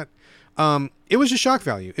like that. It was just shock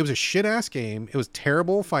value. It was a shit-ass game. It was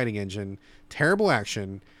terrible fighting engine, terrible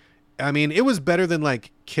action. I mean, it was better than,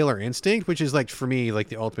 like, Killer Instinct, which is, like, for me, like,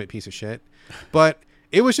 the ultimate piece of shit. But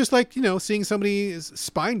it was just, like, seeing somebody's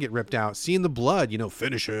spine get ripped out, seeing the blood,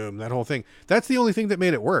 finish him, that whole thing. That's the only thing that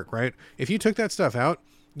made it work, right? If you took that stuff out,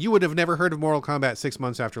 you would have never heard of Mortal Kombat 6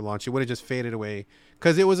 months after launch. It would have just faded away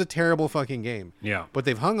because it was a terrible fucking game. Yeah. But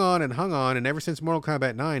they've hung on, and ever since Mortal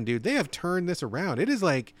Kombat 9, dude, they have turned this around. It is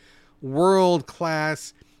like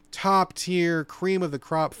world-class, top-tier, cream of the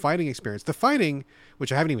crop fighting experience. The fighting,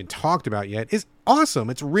 which I haven't even talked about yet, is awesome.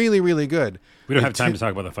 It's really, really good. We don't have time to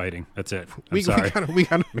talk about the fighting. That's it. Sorry.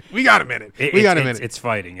 We got a minute. It's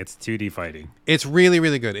fighting. It's 2D fighting. It's really,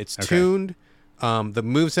 really good. It's okay. tuned. The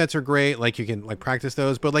movesets are great. Like you can like practice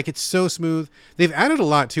those, but like it's so smooth. They've added a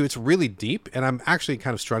lot too. It's really deep, and I'm actually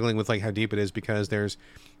kind of struggling with like how deep it is because there's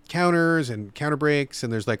counters and counter breaks,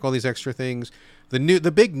 and there's like all these extra things.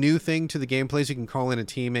 The big new thing to the gameplay is you can call in a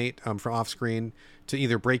teammate for off screen to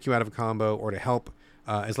either break you out of a combo or to help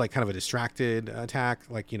as like kind of a distracted attack,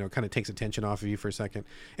 like kind of takes attention off of you for a second.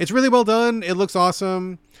 It's really well done. It looks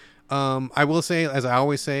awesome. I will say, as I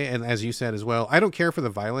always say, and as you said as well, I don't care for the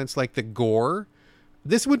violence, like the gore.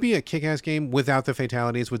 This would be a kick-ass game without the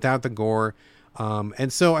fatalities, without the gore.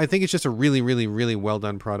 And so I think it's just a really, really, really well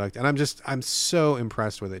done product. And I'm so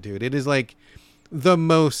impressed with it, dude. It is like the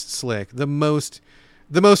most slick, the most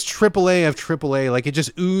AAA of AAA. Like it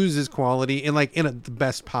just oozes quality in the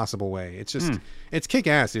best possible way. It's just, it's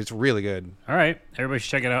kick-ass. It's really good. All right. Everybody should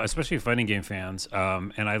check it out, especially fighting game fans.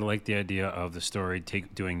 And I like the idea of the story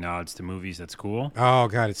doing nods to movies. That's cool. Oh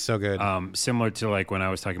God, it's so good. Similar to like when I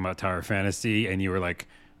was talking about Tower Fantasy and you were like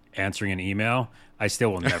answering an email. I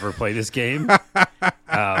still will never play this game.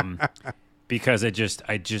 because there's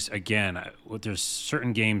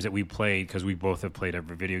certain games that we played because we both have played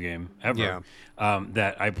every video game ever.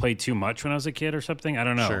 That I played too much when I was a kid or something. I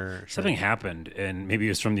don't know. Sure. Something happened, and maybe it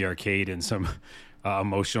was from the arcade and some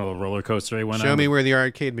emotional roller coaster I went on. Show me where the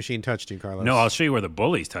arcade machine touched you, Carlos. No, I'll show you where the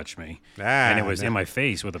bullies touched me. And it was in my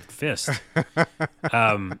face with a fist.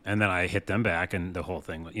 And then I hit them back, and the whole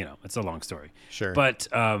thing, it's a long story. Sure. But,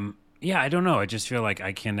 I don't know. I just feel like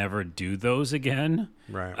I can never do those again.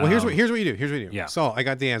 Right. Well, here's what you do. Yeah. Saul, I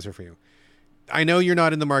got the answer for you. I know you're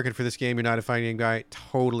not in the market for this game. You're not a fighting game guy.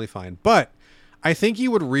 Totally fine. But I think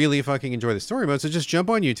you would really fucking enjoy the story mode. So just jump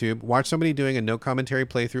on YouTube, watch somebody doing a no commentary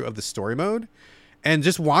playthrough of the story mode, and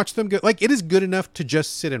just watch them go. Like, it is good enough to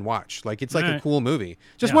just sit and watch. Like, it's like a cool movie.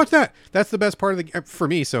 Just watch that. That's the best part of the for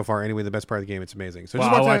me so far. Anyway, the best part of the game. It's amazing. So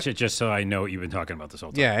just I'll watch it just so I know what you've been talking about this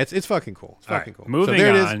whole time. Yeah, it's fucking cool. It's fucking cool. Moving so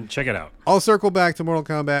there on. It is. Check it out. I'll circle back to Mortal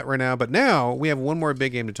Kombat right now, but now we have one more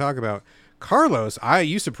big game to talk about. Carlos,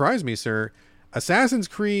 you surprised me, sir. Assassin's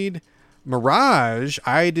Creed Mirage.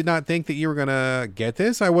 I did not think that you were gonna get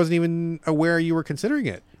this. I wasn't even aware you were considering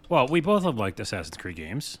it. Well, we both have liked Assassin's Creed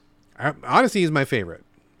games. Odyssey is my favorite.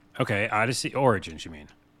 Okay, Odyssey Origins, you mean?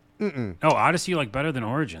 Mm-mm. Oh, Odyssey you like better than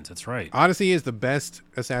Origins. That's right. Odyssey is the best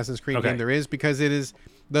Assassin's Creed game there is because it is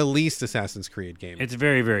the least Assassin's Creed game. It's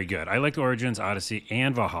very, very good. I liked Origins, Odyssey,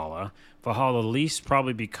 and Valhalla. Valhalla least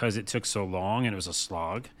probably because it took so long and it was a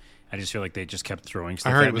slog. I just feel like they just kept throwing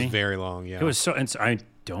stuff at me. I heard it was very long, yeah. It was so, and so I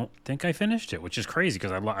don't think I finished it, which is crazy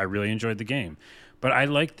because I really enjoyed the game. But I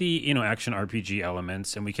like the action RPG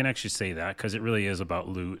elements, and we can actually say that because it really is about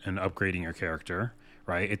loot and upgrading your character.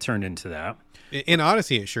 Right, it turned into that. In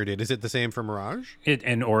Odyssey, it sure did. Is it the same for Mirage?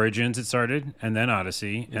 In Origins, it started, and then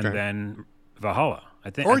Odyssey, and then Valhalla.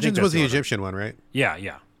 I think Origins was the Egyptian one, right?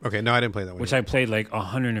 Yeah. Okay, no, I didn't play that one. Which I played like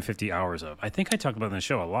 150 hours of. I think I talked about it in the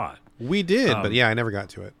show a lot. We did, but I never got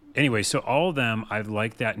to it. Anyway, so all of them, I've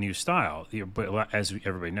liked that new style. But as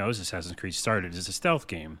everybody knows, Assassin's Creed started as a stealth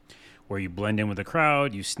game where you blend in with the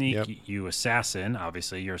crowd, you sneak, you assassin,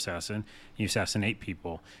 obviously you're assassin, you assassinate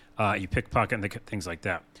people, you pickpocket and things like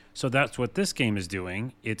that. So that's what this game is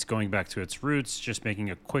doing. It's going back to its roots, just making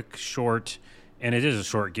a quick, short, and it is a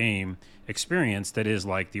short game experience that is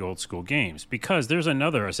like the old school games. Because there's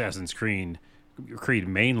another Assassin's Creed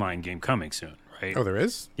mainline game coming soon, right? Oh, there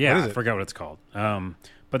is? Yeah, I forgot what it's called.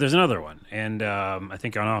 But there's another one, and I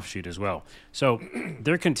think on Offshoot as well. So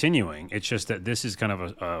they're continuing. It's just that this is kind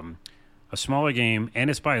of a smaller game, and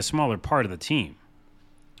it's by a smaller part of the team,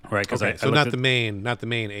 right? Because so not the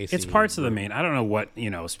main AC. It's parts of the main. I don't know what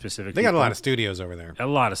specific. They got a lot of studios over there. A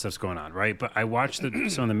lot of stuff's going on, right? But I watched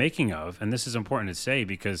some of the making of, and this is important to say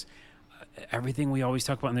because everything we always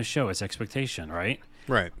talk about in this show is expectation, right?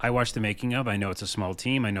 Right. I watched the making of. I know it's a small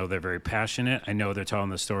team. I know they're very passionate. I know they're telling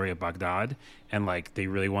the story of Baghdad, and like they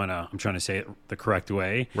really want to. I'm trying to say it the correct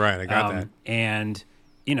way. Right. I got that. And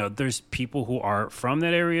there's people who are from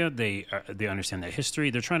that area. They understand that history.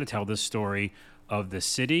 They're trying to tell this story of the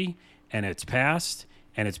city and its past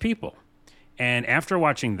and its people. And after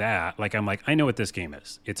watching that, I'm like, I know what this game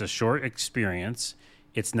is. It's a short experience.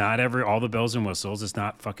 It's not all the bells and whistles. It's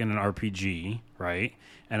not fucking an RPG, right?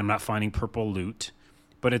 And I'm not finding purple loot.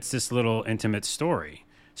 But it's this little intimate story.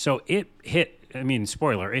 So it hit,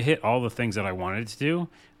 spoiler, it hit all the things that I wanted it to do,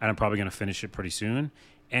 and I'm probably going to finish it pretty soon.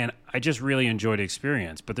 And I just really enjoyed the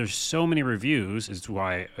experience. But there's so many reviews, is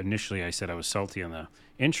why initially I said I was salty on the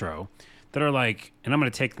intro, that are like, and I'm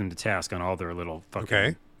going to take them to task on all their little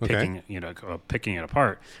fucking picking it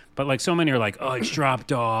apart. But so many are like, oh, it's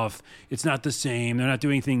dropped off. It's not the same. They're not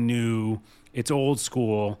doing anything new. It's old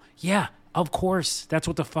school. Yeah, of course. That's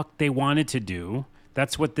what the fuck they wanted to do.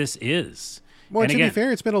 That's what this is. Well, to be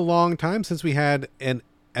fair, it's been a long time since we had an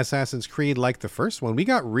Assassin's Creed like the first one. We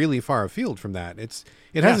got really far afield from that. It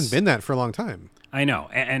hasn't been that for a long time. I know,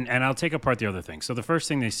 and I'll take apart the other thing. So the first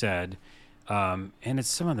thing they said, and it's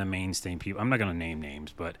some of the mainstream people. I'm not going to name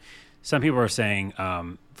names, but some people are saying,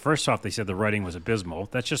 first off, they said the writing was abysmal.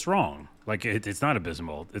 That's just wrong. It's not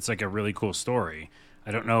abysmal. It's like a really cool story.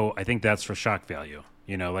 I don't know. I think that's for shock value.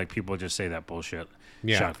 People just say that bullshit.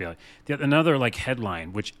 Yeah. Shock value. Another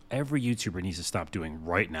headline, which every YouTuber needs to stop doing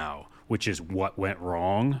right now, which is what went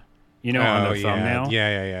wrong, on the thumbnail.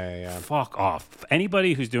 Yeah. Fuck off.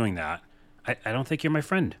 Anybody who's doing that, I don't think you're my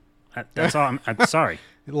friend. That's all. I'm sorry.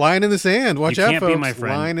 Line in the sand. Watch out, folks. You can't be my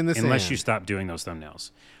friend Line in the unless sand. you stop doing those thumbnails.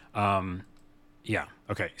 Yeah.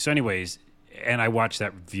 Okay. So anyways, and I watched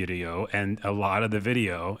that video, and a lot of the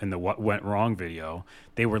video and the what went wrong video,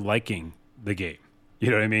 they were liking the game. You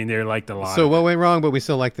know what I mean? They're liked a lot. So what went wrong, but we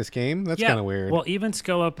still like this game? That's kind of weird. Well, even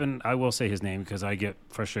Skillup, and I will say his name because I get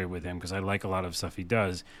frustrated with him because I like a lot of stuff he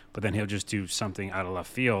does, but then he'll just do something out of left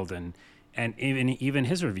field, and And even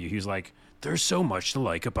his review, he was like, "There's so much to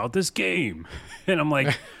like about this game," and I'm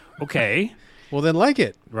like, "Okay, well then like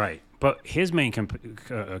it." right." But his main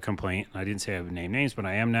complaint, I didn't say I would name names, but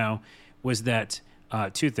I am now, was that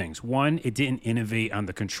two things. One, it didn't innovate on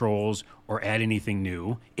the controls or add anything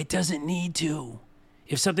new. It doesn't need to.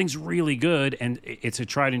 If something's really good and it's a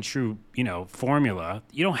tried and true, formula,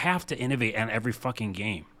 you don't have to innovate on every fucking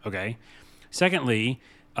game. Okay. Secondly,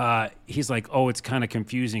 he's like, oh, it's kind of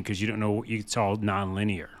confusing because you don't know. It's all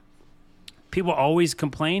nonlinear. People always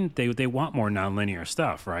complain they want more nonlinear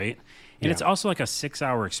stuff, right? And it's also like a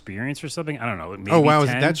 6-hour experience or something. I don't know. Maybe oh wow, 10.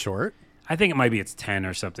 Is it that short? I think it's 10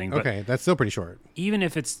 or something. But okay, that's still pretty short. even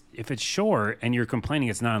if it's short and you're complaining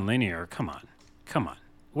it's nonlinear, come on.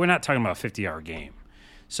 We're not talking about a 50-hour game.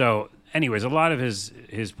 So, anyways, a lot of his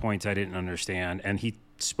points I didn't understand, and he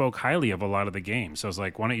spoke highly of a lot of the games. So I was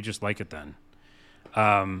like, why don't you just like it then?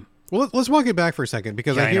 Well, let's walk it back for a second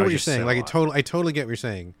because I hear what you're saying. Like, I totally get what you're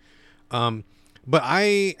saying. But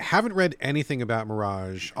I haven't read anything about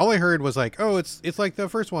Mirage. All I heard was like, oh, it's like the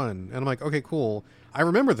first one, and I'm like, okay, cool. I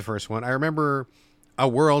remember the first one. I remember a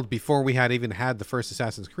world before we had even had the first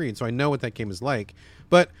Assassin's Creed, so I know what that game is like.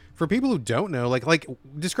 But for people who don't know, like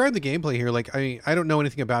describe the gameplay here. Like, I don't know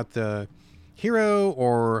anything about the hero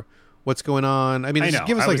or what's going on. I mean, just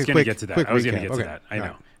give us like a quick recap. I was going to get to that. I know.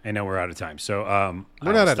 Right. I know we're out of time. So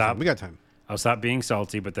we're not out of time. We got time. I'll stop being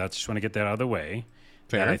salty, but that's just want to get that out of the way.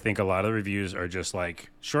 Fair. And I think a lot of the reviews are just like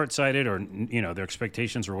short-sighted, or their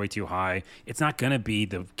expectations were way too high. It's not going to be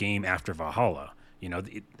the game after Valhalla.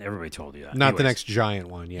 Everybody told you that. Not the next giant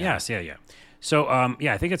one. Yeah. Yes. Yeah. So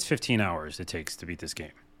I think it's 15 hours it takes to beat this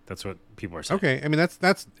game. That's what people are saying. Okay. I mean,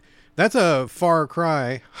 that's a far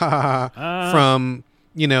cry from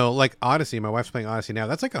like Odyssey. My wife's playing Odyssey now.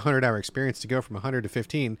 That's like 100-hour experience to go from 100 to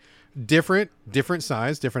 15. Different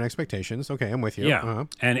size, different expectations. Okay, I'm with you. Yeah,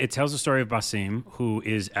 and it tells the story of Basim, who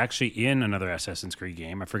is actually in another Assassin's Creed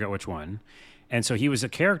game. I forgot which one. And so he was a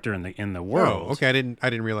character in the world. Oh, okay. I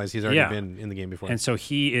didn't realize he's already been in the game before. And so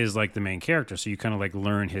he is like the main character. So you kind of like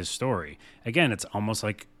learn his story. Again, it's almost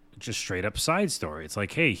like just straight up side story. It's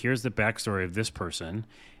like, hey, here's the backstory of this person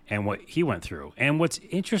and what he went through. And what's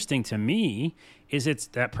interesting to me is it's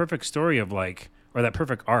that perfect story of like, or that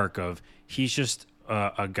perfect arc of he's just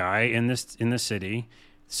a guy in this city.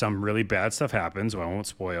 Some really bad stuff happens. Well, I won't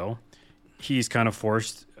spoil. He's kind of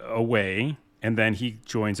forced away. And then he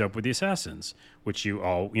joins up with the assassins, which you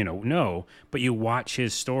all, know. But you watch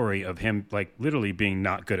his story of him, like, literally being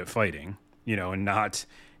not good at fighting, and not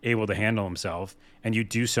able to handle himself. And you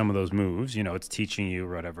do some of those moves. It's teaching you,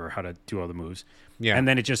 whatever, how to do all the moves. Yeah. And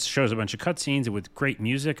then it just shows a bunch of cutscenes with great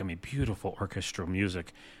music. I mean, beautiful orchestral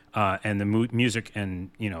music. And the music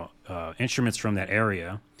and, instruments from that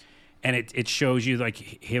area. And it shows you,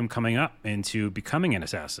 like, him coming up into becoming an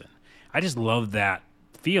assassin. I just love that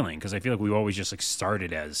feeling because I feel like we always just like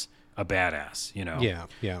started as a badass,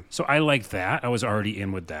 Yeah. So I like that. I was already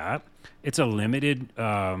in with that. It's a limited,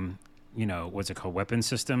 what's it called, weapon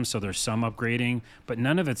system. So there's some upgrading, but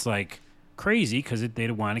none of it's like crazy because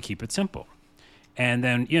they want to keep it simple. And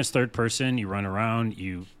then it's third person. You run around.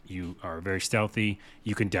 You are very stealthy.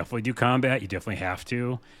 You can definitely do combat. You definitely have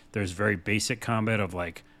to. There's very basic combat of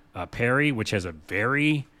like parry, which has a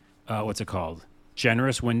very what's it called,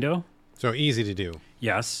 generous window. So easy to do.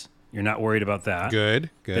 Yes, you're not worried about that.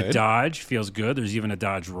 Good. The dodge feels good. There's even a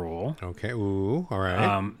dodge rule. Okay. Ooh. All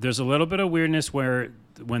right. There's a little bit of weirdness where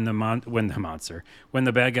when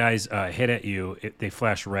the bad guys hit at you, they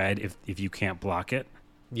flash red if you can't block it.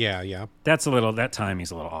 Yeah. That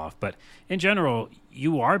timing's a little off. But in general,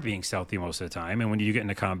 you are being stealthy most of the time, and when you get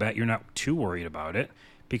into combat, you're not too worried about it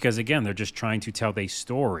because again, they're just trying to tell their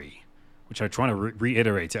story, which I'm trying to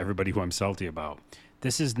reiterate to everybody who I'm salty about.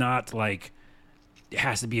 This is not like it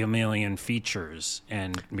has to be a million features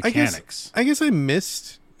and mechanics. I guess I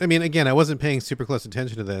missed. I mean, again, I wasn't paying super close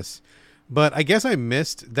attention to this, but I guess I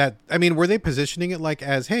missed that. I mean, were they positioning it like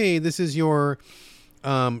as, hey, this is your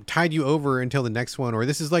tide you over until the next one, or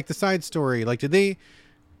this is like the side story? Like, did they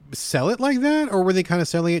sell it like that, or were they kind of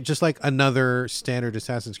selling it just like another standard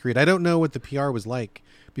Assassin's Creed? I don't know what the PR was like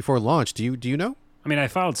before launch. Do you know? I mean, I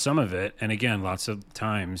followed some of it, and again, lots of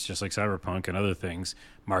times, just like Cyberpunk and other things,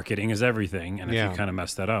 marketing is everything, and if you kind of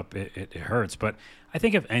mess that up, it hurts. But I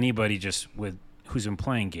think if anybody who's been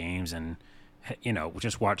playing games and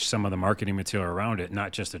just watch some of the marketing material around it,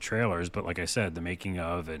 not just the trailers, but like I said, the making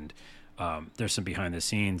of, and there's some behind the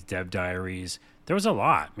scenes, dev diaries. There was a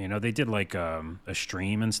lot. They did like a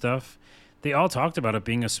stream and stuff. They all talked about it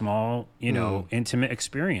being a small, intimate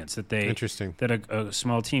experience that a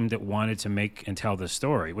small team that wanted to make and tell this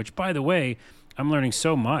story, which by the way, I'm learning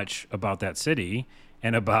so much about that city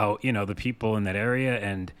and about, the people in that area.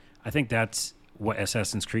 And I think that's what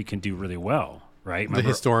Assassin's Creed can do really well, right? The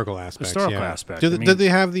historical aspect. Aspect. Do they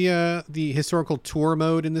have the historical tour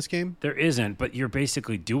mode in this game? There isn't, but you're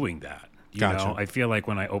basically doing that. Gotcha. I feel like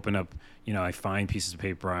when I open up, I find pieces of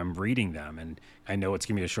paper, I'm reading them, and I know it's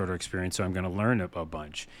going to be a shorter experience, so I'm going to learn a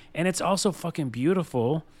bunch. And it's also fucking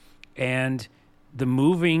beautiful, and the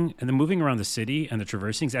moving around the city and the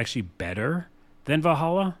traversing is actually better than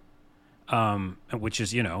Valhalla, which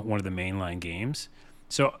is, one of the mainline games.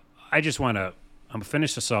 So I just I'm going to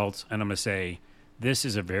finish Assault, and I'm going to say this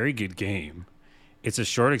is a very good game. It's a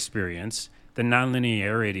short experience. The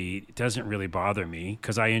nonlinearity doesn't really bother me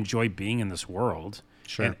because I enjoy being in this world.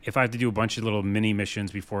 Sure. And if I have to do a bunch of little mini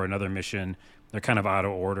missions before another mission, they're kind of out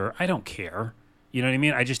of order. I don't care. You know what I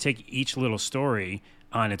mean? I just take each little story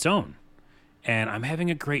on its own. And I'm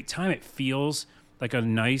having a great time. It feels like a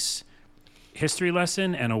nice history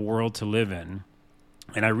lesson and a world to live in.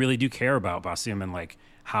 And I really do care about Basim and like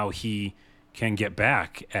how he can get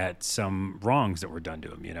back at some wrongs that were done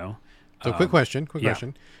to him, So quick question.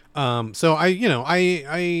 So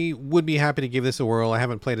I would be happy to give this a whirl. I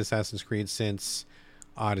haven't played Assassin's Creed since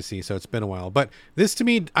Odyssey, so it's been a while. But this, to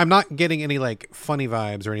me, I'm not getting any like funny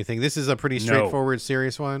vibes or anything. This is a pretty straightforward,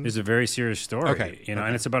 serious one. It's a very serious story. Okay.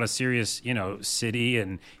 And it's about a serious, city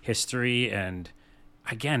and history. And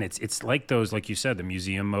again, it's like those, like you said, the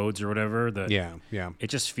museum modes or whatever. Yeah. It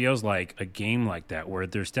just feels like a game like that where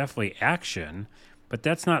there's definitely action, but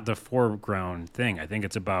that's not the foreground thing. I think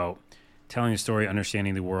it's about telling a story,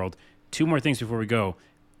 understanding the world. Two more things before we go.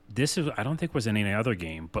 I don't think was in any other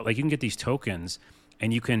game, but like you can get these tokens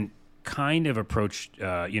and you can kind of approach,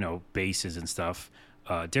 bases and stuff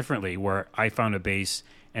differently, where I found a base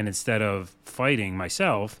and instead of fighting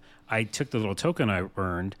myself, I took the little token I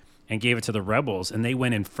earned and gave it to the rebels and they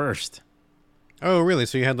went in first. Oh, really?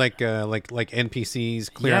 So you had like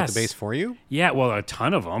NPCs clear out the base for you? Yeah, well, a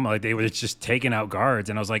ton of them. Like they were just taking out guards,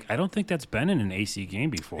 and I was like, I don't think that's been in an AC game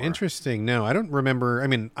before. Interesting. No, I don't remember. I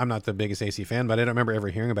mean, I'm not the biggest AC fan, but I don't remember ever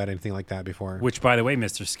hearing about anything like that before. Which, by the way,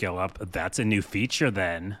 Mr. Skill Up, that's a new feature.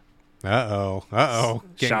 Then. Getting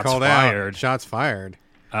Shots called fired. out. Shots fired.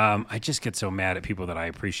 I just get so mad at people that I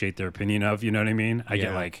appreciate their opinion of. You know what I mean? I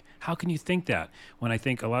get like, how can you think that when I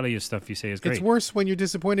think a lot of your stuff you say is great? It's worse when you're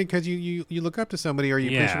disappointed because you look up to somebody or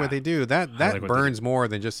you appreciate what they do. That like burns more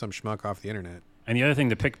than just some schmuck off the internet. And the other thing,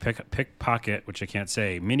 the pickpocket, which I can't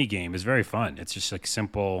say, mini game is very fun. It's just like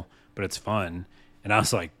simple, but it's fun. And I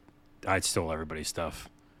was like, I stole everybody's stuff.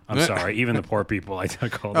 I'm sorry, even the poor people. I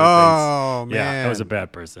took all their things. Oh man, yeah, I was a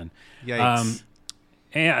bad person. Yikes.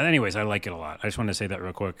 And anyways, I like it a lot. I just want to say that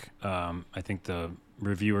real quick. I think the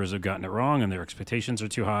reviewers have gotten it wrong, and their expectations are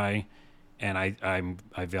too high. And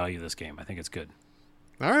I value this game. I think it's good.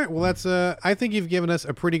 All right. Well, that's. I think you've given us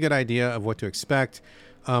a pretty good idea of what to expect.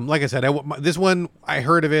 Like I said, this one I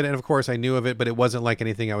heard of it, and of course I knew of it, but it wasn't like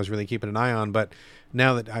anything I was really keeping an eye on. But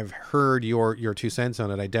now that I've heard your 2 cents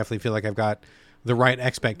on it, I definitely feel like I've got the right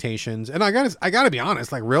expectations. And I gotta be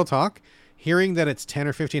honest, like real talk. Hearing that it's 10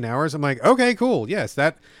 or 15 hours, I'm like, okay, cool. Yes,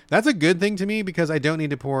 that's a good thing to me because I don't need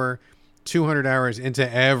to pour 200 hours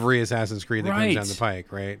into every Assassin's Creed that comes down the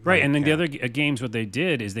pike, right? Right, Like, and then the other games, what they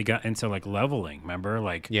did is they got into like leveling. Remember,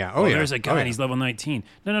 like, there's a guy and he's level 19.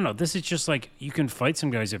 No. This is just like you can fight some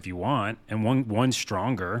guys if you want, and one's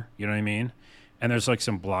stronger. You know what I mean? And there's like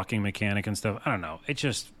some blocking mechanic and stuff. I don't know.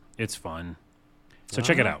 It's fun. So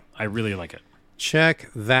check it out. I really like it. Check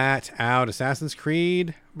that out, Assassin's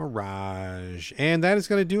Creed Mirage. And that is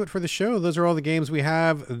going to do it for the show. Those are all the games we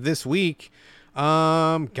have this week.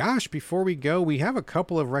 Before we go, we have a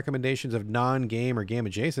couple of recommendations of non-game or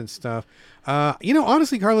game-adjacent stuff.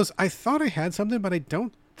 Honestly, Carlos, I thought I had something, but I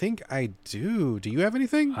don't think I do. Do you have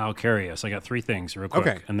anything? I'll carry us. I got 3 things real quick,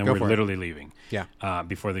 okay, and then we're literally leaving. Yeah.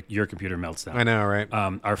 Before your computer melts down. I know, right?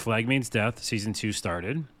 Our Flag Means Death, Season 2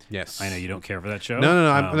 started. Yes. I know you don't care for that show.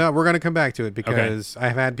 No, we're going to come back to it because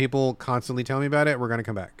I've had people constantly tell me about it. We're going to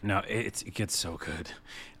come back. No, it gets so good.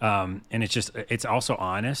 And it's also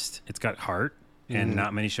honest. It's got heart, and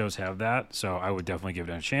not many shows have that. So I would definitely give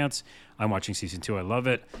it a chance. I'm watching Season 2. I love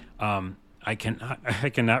it. I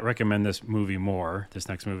cannot recommend this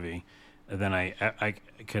next movie, than I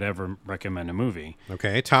could ever recommend a movie.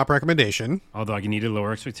 Okay, top recommendation. Although I needed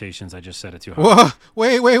lower expectations, I just set it too high.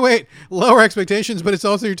 Whoa, wait. Lower expectations, but it's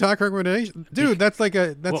also your top recommendation. Dude,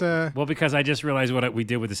 Well, because I just realized what we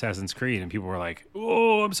did with Assassin's Creed, and people were like,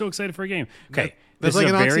 oh, I'm so excited for a game. Okay, that's this like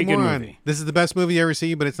is an a very good oxymoron. movie. This is the best movie you ever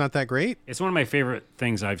see, but it's not that great? It's one of my favorite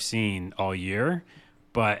things I've seen all year,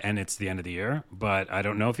 and it's the end of the year, but I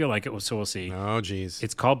don't know if you'll like it, so we'll see. Oh, geez.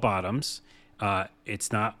 It's called Bottoms.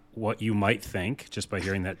 It's not what you might think just by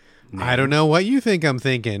hearing that name. I don't know what you think I'm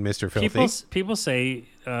thinking, Mr. Filthy. People say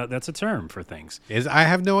that's a term for things. I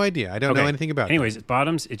have no idea. I don't know anything about it. Anyways,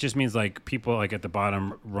 bottoms, it just means like people like at the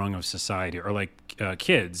bottom rung of society, or like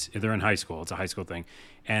kids, if they're in high school. It's a high school thing.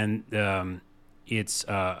 And it's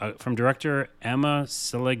from director Emma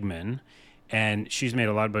Seligman. And she's made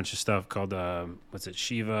a bunch of stuff called,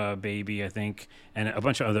 Shiva Baby, I think, and a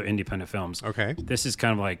bunch of other independent films. Okay. This is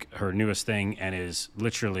kind of like her newest thing and is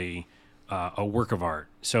literally a work of art.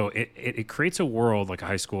 So it creates a world like a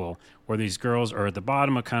high school where these girls are at the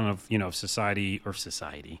bottom of kind of, society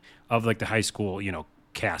of like the high school,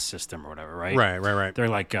 caste system or whatever, right? Right. They're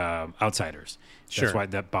like outsiders. Sure. That's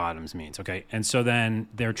what that bottoms means, okay? And so then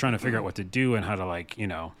they're trying to figure out what to do and how to like,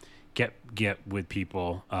 get with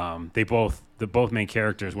people. The both main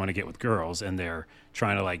characters want to get with girls, and they're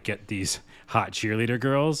trying to like get these hot cheerleader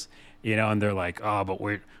girls, and they're like, oh, but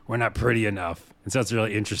we're not pretty enough. And so it's a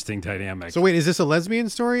really interesting dynamic. So wait, is this a lesbian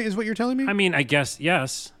story? Is what you're telling me? I mean, I guess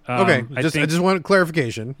yes. Okay, I just want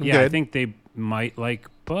clarification. Yeah, good. I think they might like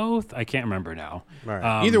both. I can't remember now. All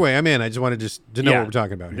right. Either way, I'm in. I just wanted to know what we're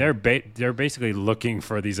talking about here. They're basically looking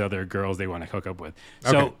for these other girls they want to hook up with.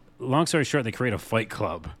 So Okay. long story short, they create a fight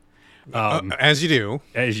club. As you do.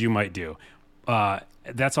 As you might do.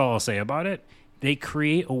 That's all I'll say about it. They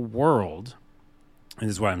create a world, and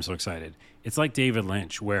this is why I'm so excited. It's like David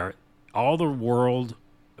Lynch, where all the world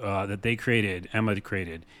that Emma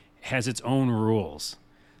created, has its own rules.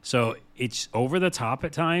 So it's over the top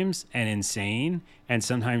at times and insane, and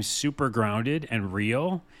sometimes super grounded and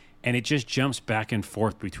real, and it just jumps back and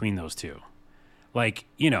forth between those two. Like,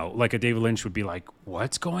 like a David Lynch would be like,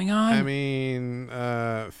 what's going on? I mean,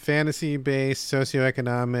 fantasy-based,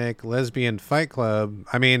 socioeconomic, lesbian fight club.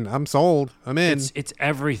 I mean, I'm sold. I'm in. It's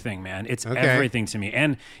everything, man. It's everything to me.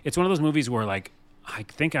 And it's one of those movies where, like, I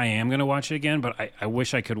think I am going to watch it again, but I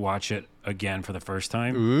wish I could watch it again for the first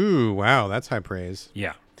time. Ooh, wow. That's high praise.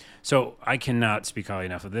 Yeah. So I cannot speak highly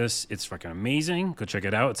enough of this. It's fucking amazing. Go check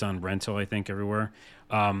it out. It's on rental, I think, everywhere.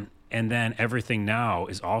 And then Everything Now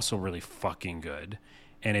is also really fucking good.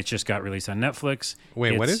 And it just got released on Netflix.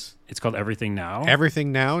 Wait, what is? It's called Everything Now.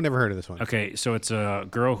 Everything Now? Never heard of this one. Okay, so it's a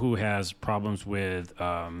girl who has problems with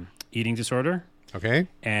eating disorder. Okay.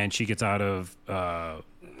 And she gets out of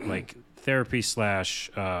like therapy /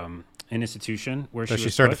 an institution where Does she she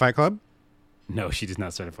start put. a fight club? No, she does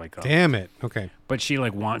not start a fight club. Damn it. Okay. But she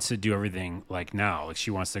like wants to do everything like now. Like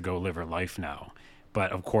she wants to go live her life now.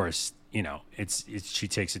 But of course, it's she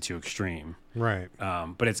takes it to extreme. Right.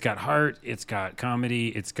 But it's got heart, it's got comedy,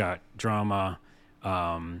 it's got drama.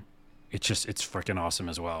 It's freaking awesome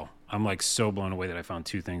as well. I'm like so blown away that I found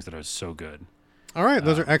two things that are so good. All right.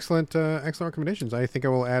 Those are excellent recommendations. I think I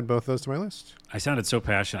will add both those to my list. I sounded so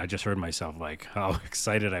passionate. I just heard myself like how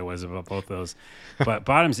excited I was about both those. But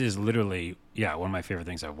Bottoms is literally, one of my favorite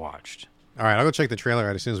things I've watched. All right. I'll go check the trailer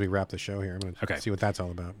out as soon as we wrap the show here. I'm going to see what that's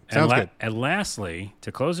all about. Sounds good. And lastly,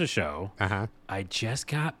 to close the show, I just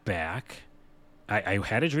got back. I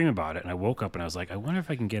had a dream about it, and I woke up and I was like, I wonder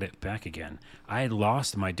if I can get it back again. I had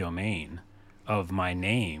lost my domain of my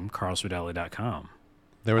name, carlswidelli.com.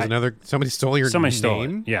 There was somebody stole your name? Stole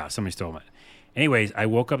it. Yeah, somebody stole it. Anyways, I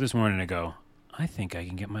woke up this morning and I go, I think I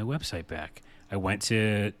can get my website back. I went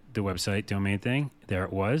to the website domain thing. There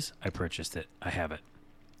it was. I purchased it. I have it.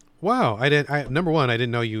 Wow. Number one, I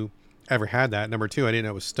didn't know you ever had that. Number two, I didn't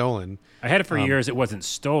know it was stolen. I had it for years. It wasn't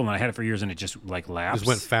stolen. I had it for years and it just like lapsed. Just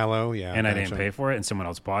went fallow. Yeah. And I didn't pay for it, and someone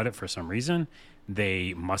else bought it for some reason.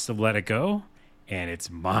 They must have let it go, and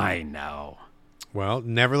it's mine now. Well,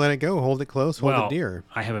 never let it go. Hold it close. Hold it dear.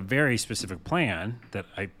 I have a very specific plan that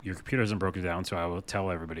your computer hasn't broken down, so I will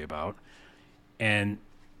tell everybody about. And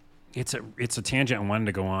it's a tangent I wanted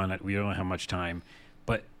to go on. We don't have much time.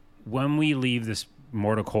 But when we leave this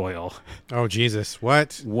mortal coil... Oh, Jesus.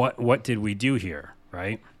 What? What did we do here,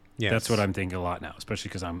 right? Yes. That's what I'm thinking a lot now, especially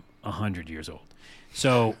because I'm 100 years old.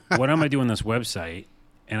 So what am I doing this website?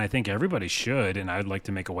 And I think everybody should, and I'd like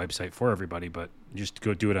to make a website for everybody, but just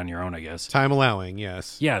go do it on your own, I guess. Time allowing,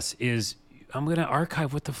 yes. Yes, I'm going to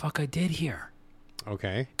archive what the fuck I did here.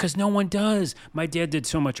 Okay. Because no one does. My dad did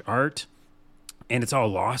so much art, and it's all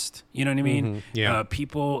lost. You know what I mean? Mm-hmm. Yeah.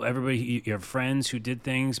 People, everybody, you have friends who did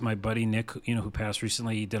things. My buddy Nick, who passed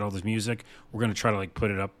recently, he did all this music. We're going to try to like put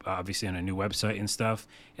it up, obviously, on a new website and stuff.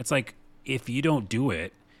 It's like, if you don't do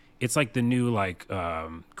it, it's like the new like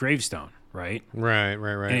gravestone. Right? Right.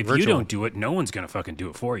 And if you don't do it, no one's going to fucking do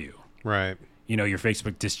it for you. Right. Your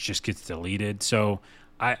Facebook just gets deleted. So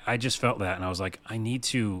I just felt that, and I was like, I need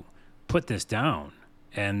to put this down.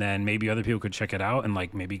 And then maybe other people could check it out and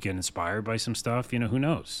like maybe get inspired by some stuff. Who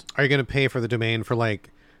knows? Are you going to pay for the domain for like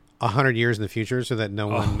 100 years in the future so that no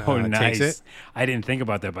one nice. takes it. I didn't think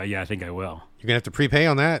about that, but yeah, I think I will. You're gonna have to prepay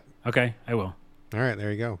on that. Okay, I will. All right,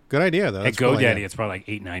 there you go. Good idea though. At GoDaddy, it's probably like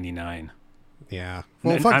 $8.99. Yeah.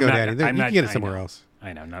 Well, fuck GoDaddy. You can get it somewhere else.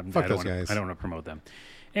 I know. Fuck those guys. I don't want to promote them.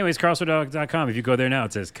 Anyways, crossword.com. If you go there now,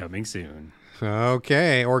 it says coming soon.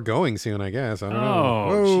 Okay, or going soon, I guess. I don't know.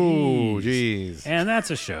 Oh, jeez. And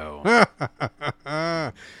that's a show.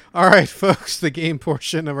 All right, folks, the game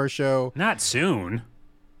portion of our show. Not soon.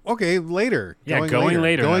 Okay, later. Yeah, going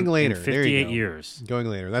later. Going later. In 58 years. Going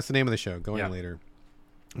later. That's the name of the show. Going later.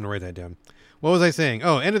 I'm going to write that down. What was I saying?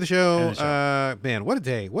 Oh, end of the show. Man, what a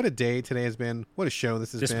day. What a day today has been. What a show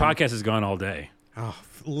this has been. This podcast has gone all day. Oh,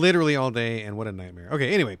 literally all day, and what a nightmare.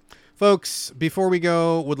 Okay, anyway, folks, before we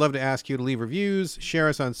go, would love to ask you to leave reviews, share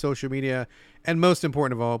us on social media, and most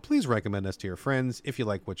important of all, please recommend us to your friends if you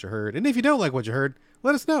like what you heard. And if you don't like what you heard,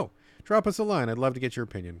 let us know. Drop us a line. I'd love to get your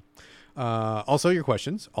opinion. Also your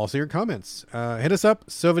questions, also your comments. Hit us up,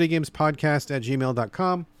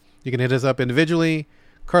 sovideogamespodcast@gmail.com. You can hit us up individually.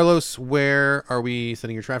 Carlos, where are we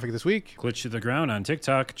sending your traffic this week? Glitch to the Ground on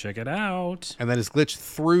TikTok. Check it out. And that is Glitch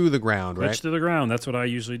Through the Ground, right? Glitch to the Ground. That's what I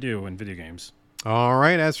usually do in video games. All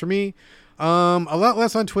right. As for me, a lot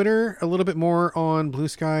less on Twitter, a little bit more on Blue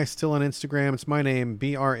Sky, still on Instagram. It's my name,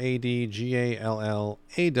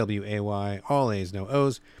 BradGallaway, all A's, no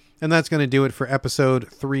O's. And that's going to do it for episode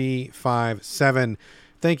 357.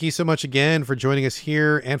 Thank you so much again for joining us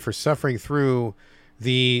here and for suffering through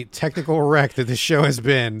the technical wreck that this show has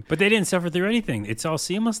been. But they didn't suffer through anything. It's all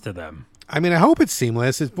seamless to them. I mean, I hope it's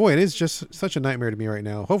seamless. It is just such a nightmare to me right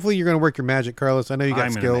now. Hopefully you're going to work your magic, Carlos. I know you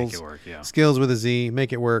got skills. Make it work, yeah. Skills with a Z.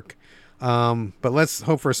 Make it work. But let's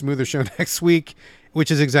hope for a smoother show next week, which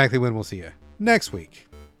is exactly when we'll see you. Next week.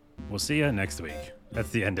 We'll see you next week. That's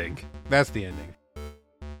the ending. That's the ending.